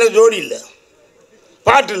 இதில் எனக்கு ஜோடி இல்லை,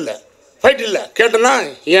 பாட்டு இல்லை, ஃபைட் இல்லை, கேட்டேன்னா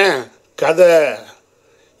ஏன் கதை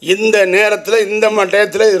இந்த நேரத்தில் இந்த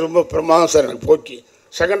டயத்தில் இது ரொம்ப பிரமாதம் சார் எனக்கு போக்கி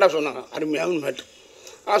செகண்டாக சொன்னாங்க, அருமையான மேட்ரு.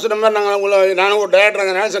 சொன்ன மாதிரி நாங்கள் நானும் ஒரு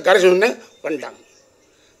டைரக்டர் சார் கரை சொன்னேன் பண்ணிட்டாங்க.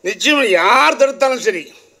 நிச்சயம் யார் தடுத்தாலும் சரி,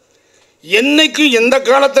 என்னைக்கும் எந்த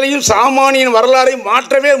காலத்திலையும் சாமானியன் வரலாறை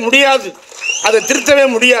மாற்றவே முடியாது, அதை திருத்தவே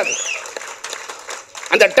முடியாது.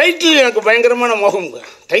 அந்த டைட்டில் எனக்கு பயங்கரமான மோகம்ங்க.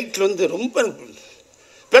 டைட்டில் வந்து ரொம்ப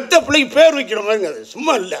பெத்த பிள்ளைக்கு பேர் வைக்கிற மாதிரிங்க, அது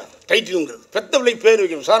சும்மா இல்லை. டைட்டிலுங்கிறது பெத்த பிள்ளைக்கு பேர்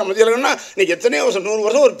வைக்கணும். சார் மதியலன்னா இன்றைக்கி எத்தனையோ வருஷம் 100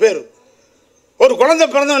 வருஷம் ஒரு பேர். ஒரு குழந்தை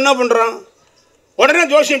பிறந்தவன் என்ன பண்ணுறான், உடனே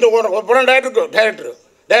ஜோசியன்ட்டு ஓடுறோம். ஒரு படம் டைரக்டர்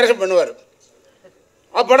டைரக்ஷன் பண்ணுவார்,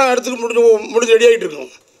 படம் எடுத்துக்கு முடிஞ்சு ரெடி ஆகிட்டு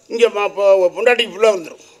இருக்கும். இங்கே இப்போ பொண்டாட்டிக்கு பிள்ளை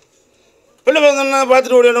வந்துடும், பிள்ளை பிறந்தோன்னா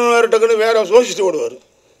பார்த்துட்டு ஓடிடுவார், டக்குன்னு வேறு ஜோசிச்சுட்டு ஓடுவார்.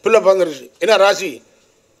 பிள்ளை பிறந்துருச்சு, என்ன ராசி,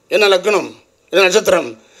 என்ன லக்னம், என்ன நட்சத்திரம்,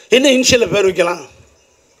 என்ன இனிஷியலில் பேர் வைக்கலாம்,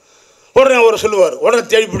 உடனே அவர் சொல்லுவார். உடனே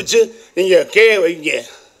தேடி பிடிச்சி நீங்கள் கே வைங்க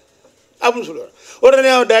அப்படின்னு சொல்லுவார். உடனே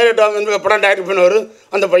அவர் டைரக்டர் படம் டைரக்ட் பண்ணவர்,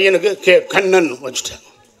 அந்த பையனுக்கு கே கண்ணன் வச்சுட்டாங்க.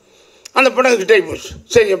 அந்த படம் ஹிட் ஆகி போச்சு.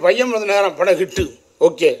 சரி, என் பையன் வந்து நேரம் படம் ஹிட்டு,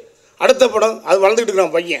 ஓகே. அடுத்த படம் அது வளர்ந்துக்கிட்டு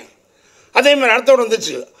இருக்கிறான் பையன். அதேமாதிரி அடுத்த படம்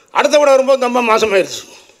வந்துச்சு. அடுத்த படம் வரும்போது அந்த அம்மா மாதமாயிருச்சு,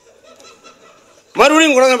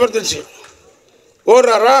 மறுபடியும் குழந்தை பிறந்துச்சு.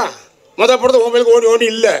 ஓடுறாரா, மொதல் படத்தை உங்களுக்கு ஓடி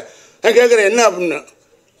இல்லை. நான் கேட்குறேன் என்ன அப்படின்னு.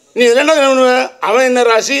 நீ ரெண்டாவது என்ன பண்ணுவேன், அவன் என்ன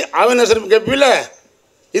ராசி, அவன் என்ன சிறப்பு கேட்பில்ல,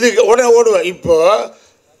 இதுக்கு உடனே ஓடுவேன். இப்போது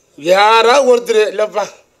யாராவது ஒருத்தர் இல்லைப்பா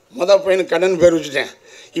மொதல் பையனுக்கு கண்ணன் பேர் வச்சுட்டேன்,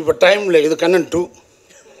 இப்போ டைம் இல்லை, இது கண்ணன் 2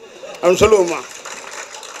 அப்படின்னு சொல்லுவோம்மா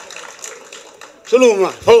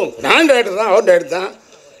போகும். நான் டைரக்டர் தான், அவர் டைரக்டர் தான்.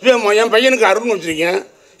 இப்போ என் பையனுக்கு அருண் வச்சுருக்கேன்,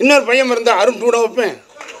 இன்னொரு பையன் இருந்தால் அருண் 2 வைப்பேன்.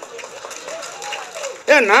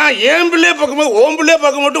 ஏன் நான் என் பிள்ளையே பார்க்கும்போது ஓம் பிள்ளையே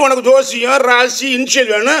பார்க்க மட்டும் உனக்கு ஜோசியம் ராசி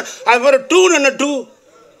இன்ஷியல் வேணும். அது மாதிரி 2 என்ன 2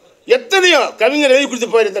 எத்தனையோ கவிஞர் எழுதி கொடுத்து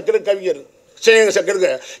போயிரு. இந்த கவிஞர் சரி சக்கருங்க,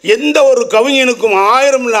 எந்த ஒரு கவிஞனுக்கும்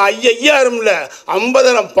 1000 இல்லை 5000 இல்லை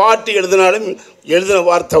 50,000 பாட்டு எழுதினாலும் எழுதின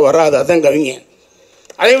வார்த்தை வராது. அதுதான் கவிஞன்.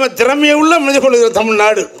 அதே மாதிரி திறமையை உள்ள மனித கொள்கிற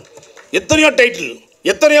தமிழ்நாடு. எத்தனையோ டைட்டில்,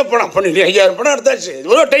 எத்தனையோ படம் பண்ணி 5000 படம் எடுத்தாச்சு.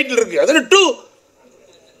 எவ்வளோ டைட்டில் இருக்குது. அதில் 2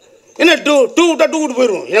 என்ன 2 விட்டா 2 கூட்டு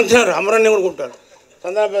போயிடுவோம். எனக்கு சார் அமரண்ணே கூட கூப்பிட்டார்.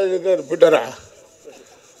 சந்தான போயிட்டாரா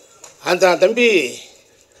அந்த தம்பி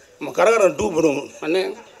நம்ம கரகரம் 2 போடுவோம் அண்ணே.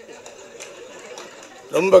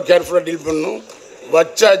 ரொம்ப கேர்ஃபுல்லாக டீல் பண்ணணும்.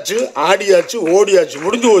 வச்சாச்சு, ஆடியாச்சு, ஓடியாச்சு,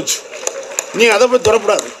 முடிஞ்சு போச்சு. நீ அதை போய்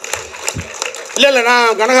தொடப்படாது. இல்லை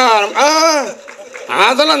நான் கனகாரம்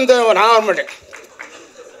அதெல்லாம் நான் வர மாட்டேன்.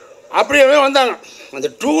 அப்படியே வந்தாங்க. அந்த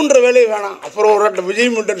 2ன்ற வேலையை வேணாம். அப்புறம் ஒரு வாட்டி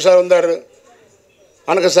விஜய் முண்டன் சார் வந்தார்.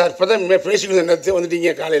 வணக்கம் சார், இப்போ தான் பேசிக்கிட்டு நேரத்து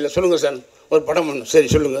வந்துட்டீங்க காலையில், சொல்லுங்கள் சார் ஒரு படம் பண்ணணும். சரி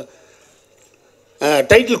சொல்லுங்கள்.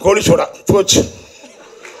 டைட்டில் கோழி சோடா போச்சு,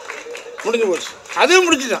 முடிஞ்சு போச்சு. அதுவும்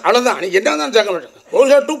முடிச்சுட்டேன், அவ்வளோதான். நீ என்ன தான் சேர்க்க மாட்டேன். கோழி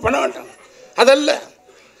சோடா 2 பண்ண மாட்டேன். அதல்ல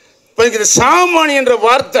இப்போ இந்த சாமானியன்ற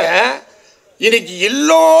வார்த்தை இன்னைக்கு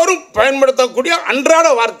எல்லோரும் பயன்படுத்தக்கூடிய அன்றாட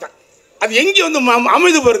வார்த்தை. அது எங்கே வந்து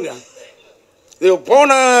அமைது பாருங்க. இது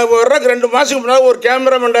போன வர்றதுக்கு 2 மாதத்துக்கு முன்னாடி ஒரு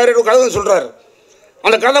கேமராமேன் டைரக்டர் கதை சொல்கிறாரு.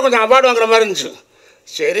 அந்த கதை கொஞ்சம் அவார்டு வாங்குற மாதிரி இருந்துச்சு.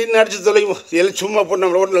 சரி நடிச்சு தொலைவும் எல்லாம் சும்மா போட்டு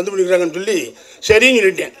நம்மளை ஓட்டில் வந்து பண்ணிக்கிறாங்கன்னு சொல்லி சரின்னு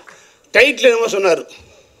சொல்லிட்டேன். டைட்டில் என்னமோ சொன்னார்,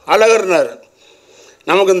 அழகர்னார்.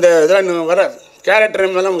 நமக்கு இந்த இதெல்லாம் இன்னும் வராது.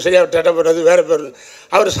 கேரக்டர் மேலாம் சரியாக தேட்டப்படுறது வேறு பேர்.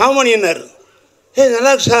 அவர் சாமானியன்னார்.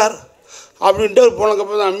 நல்லா இருக்கு சார் அப்படின்ட்டு அவர்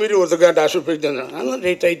போனதுக்கப்புறம் தான் மீறி ஒருத்தர் கேட்ட அசு போயிட்டு வந்தேன். அதனால்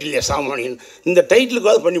டைட்டில் இல்லையா சாமானியன், இந்த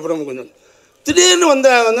டைட்டிலுக்காவது பண்ணி போடாமல் கொஞ்சம். திடீர்னு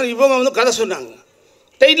வந்தால் இவங்க வந்து கதை சொன்னாங்க.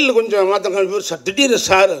 டைட்டில் கொஞ்சம் மாற்ற சார். திடீர்னு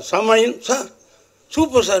சார் சாமானியன் சார்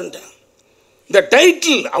சூப்பர் சார்ன்ட்டேன். இந்த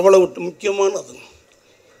டைட்டில் அவ்வளோ முக்கியமானது.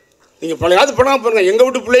 நீங்கள் பழையாவது படம் பாருங்கள். எங்கள்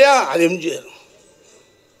வீட்டு பிள்ளையா அது எம்ஜிஆர்,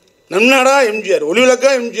 நன்னாடா எம்ஜிஆர்,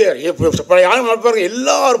 ஒளிவிளக்கா எம்ஜிஆர், பழைய ஆளும் பாருங்கள்.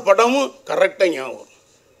 எல்லார் படமும் கரெக்டாக ஞாபகம்.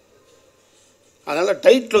 அதனால்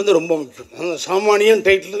டைட்டில் வந்து ரொம்ப முக்கியம். அதனால் சாமானியன்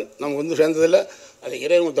டைட்டில் நமக்கு வந்து சேர்ந்ததில்ல. அது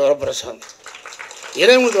இறைவனுக்கு வரப்பிரசாதம்.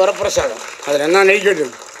 இறைவனுக்கு வரப்பிரசாதம். அதில் என்ன நடிக்கிறது,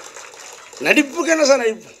 நடிப்புக்கு என்ன சார்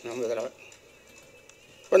நடிப்பு நம்ம இதில்.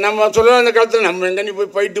 இப்போ நம்ம சொல்லலாம் அந்த காலத்தில் நம்ம எங்கே நீ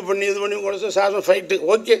போய் ஃபைட்டு பண்ணி இது பண்ணி கொடுத்து சாசம் ஃபைட்டு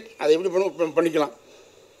ஓகே, அதை எப்படி பண்ணிக்கலாம்,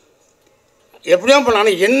 எப்படியா பண்ணலாம்.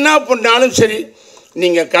 ஆனால் என்ன பண்ணாலும் சரி,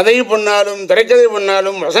 நீங்கள் கதை பண்ணாலும் திரைக்கதை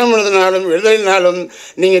பண்ணாலும் வசனம் எழுதினாலும் எழுதினாலும்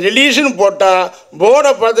நீங்கள் ரிலீஸ்னு போட்டால்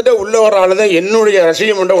போர்டை பார்த்துட்டு உள்ளே வர ஆள் தான் என்னுடைய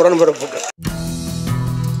ரசிகம் என்ற உடன்பிறப்பு.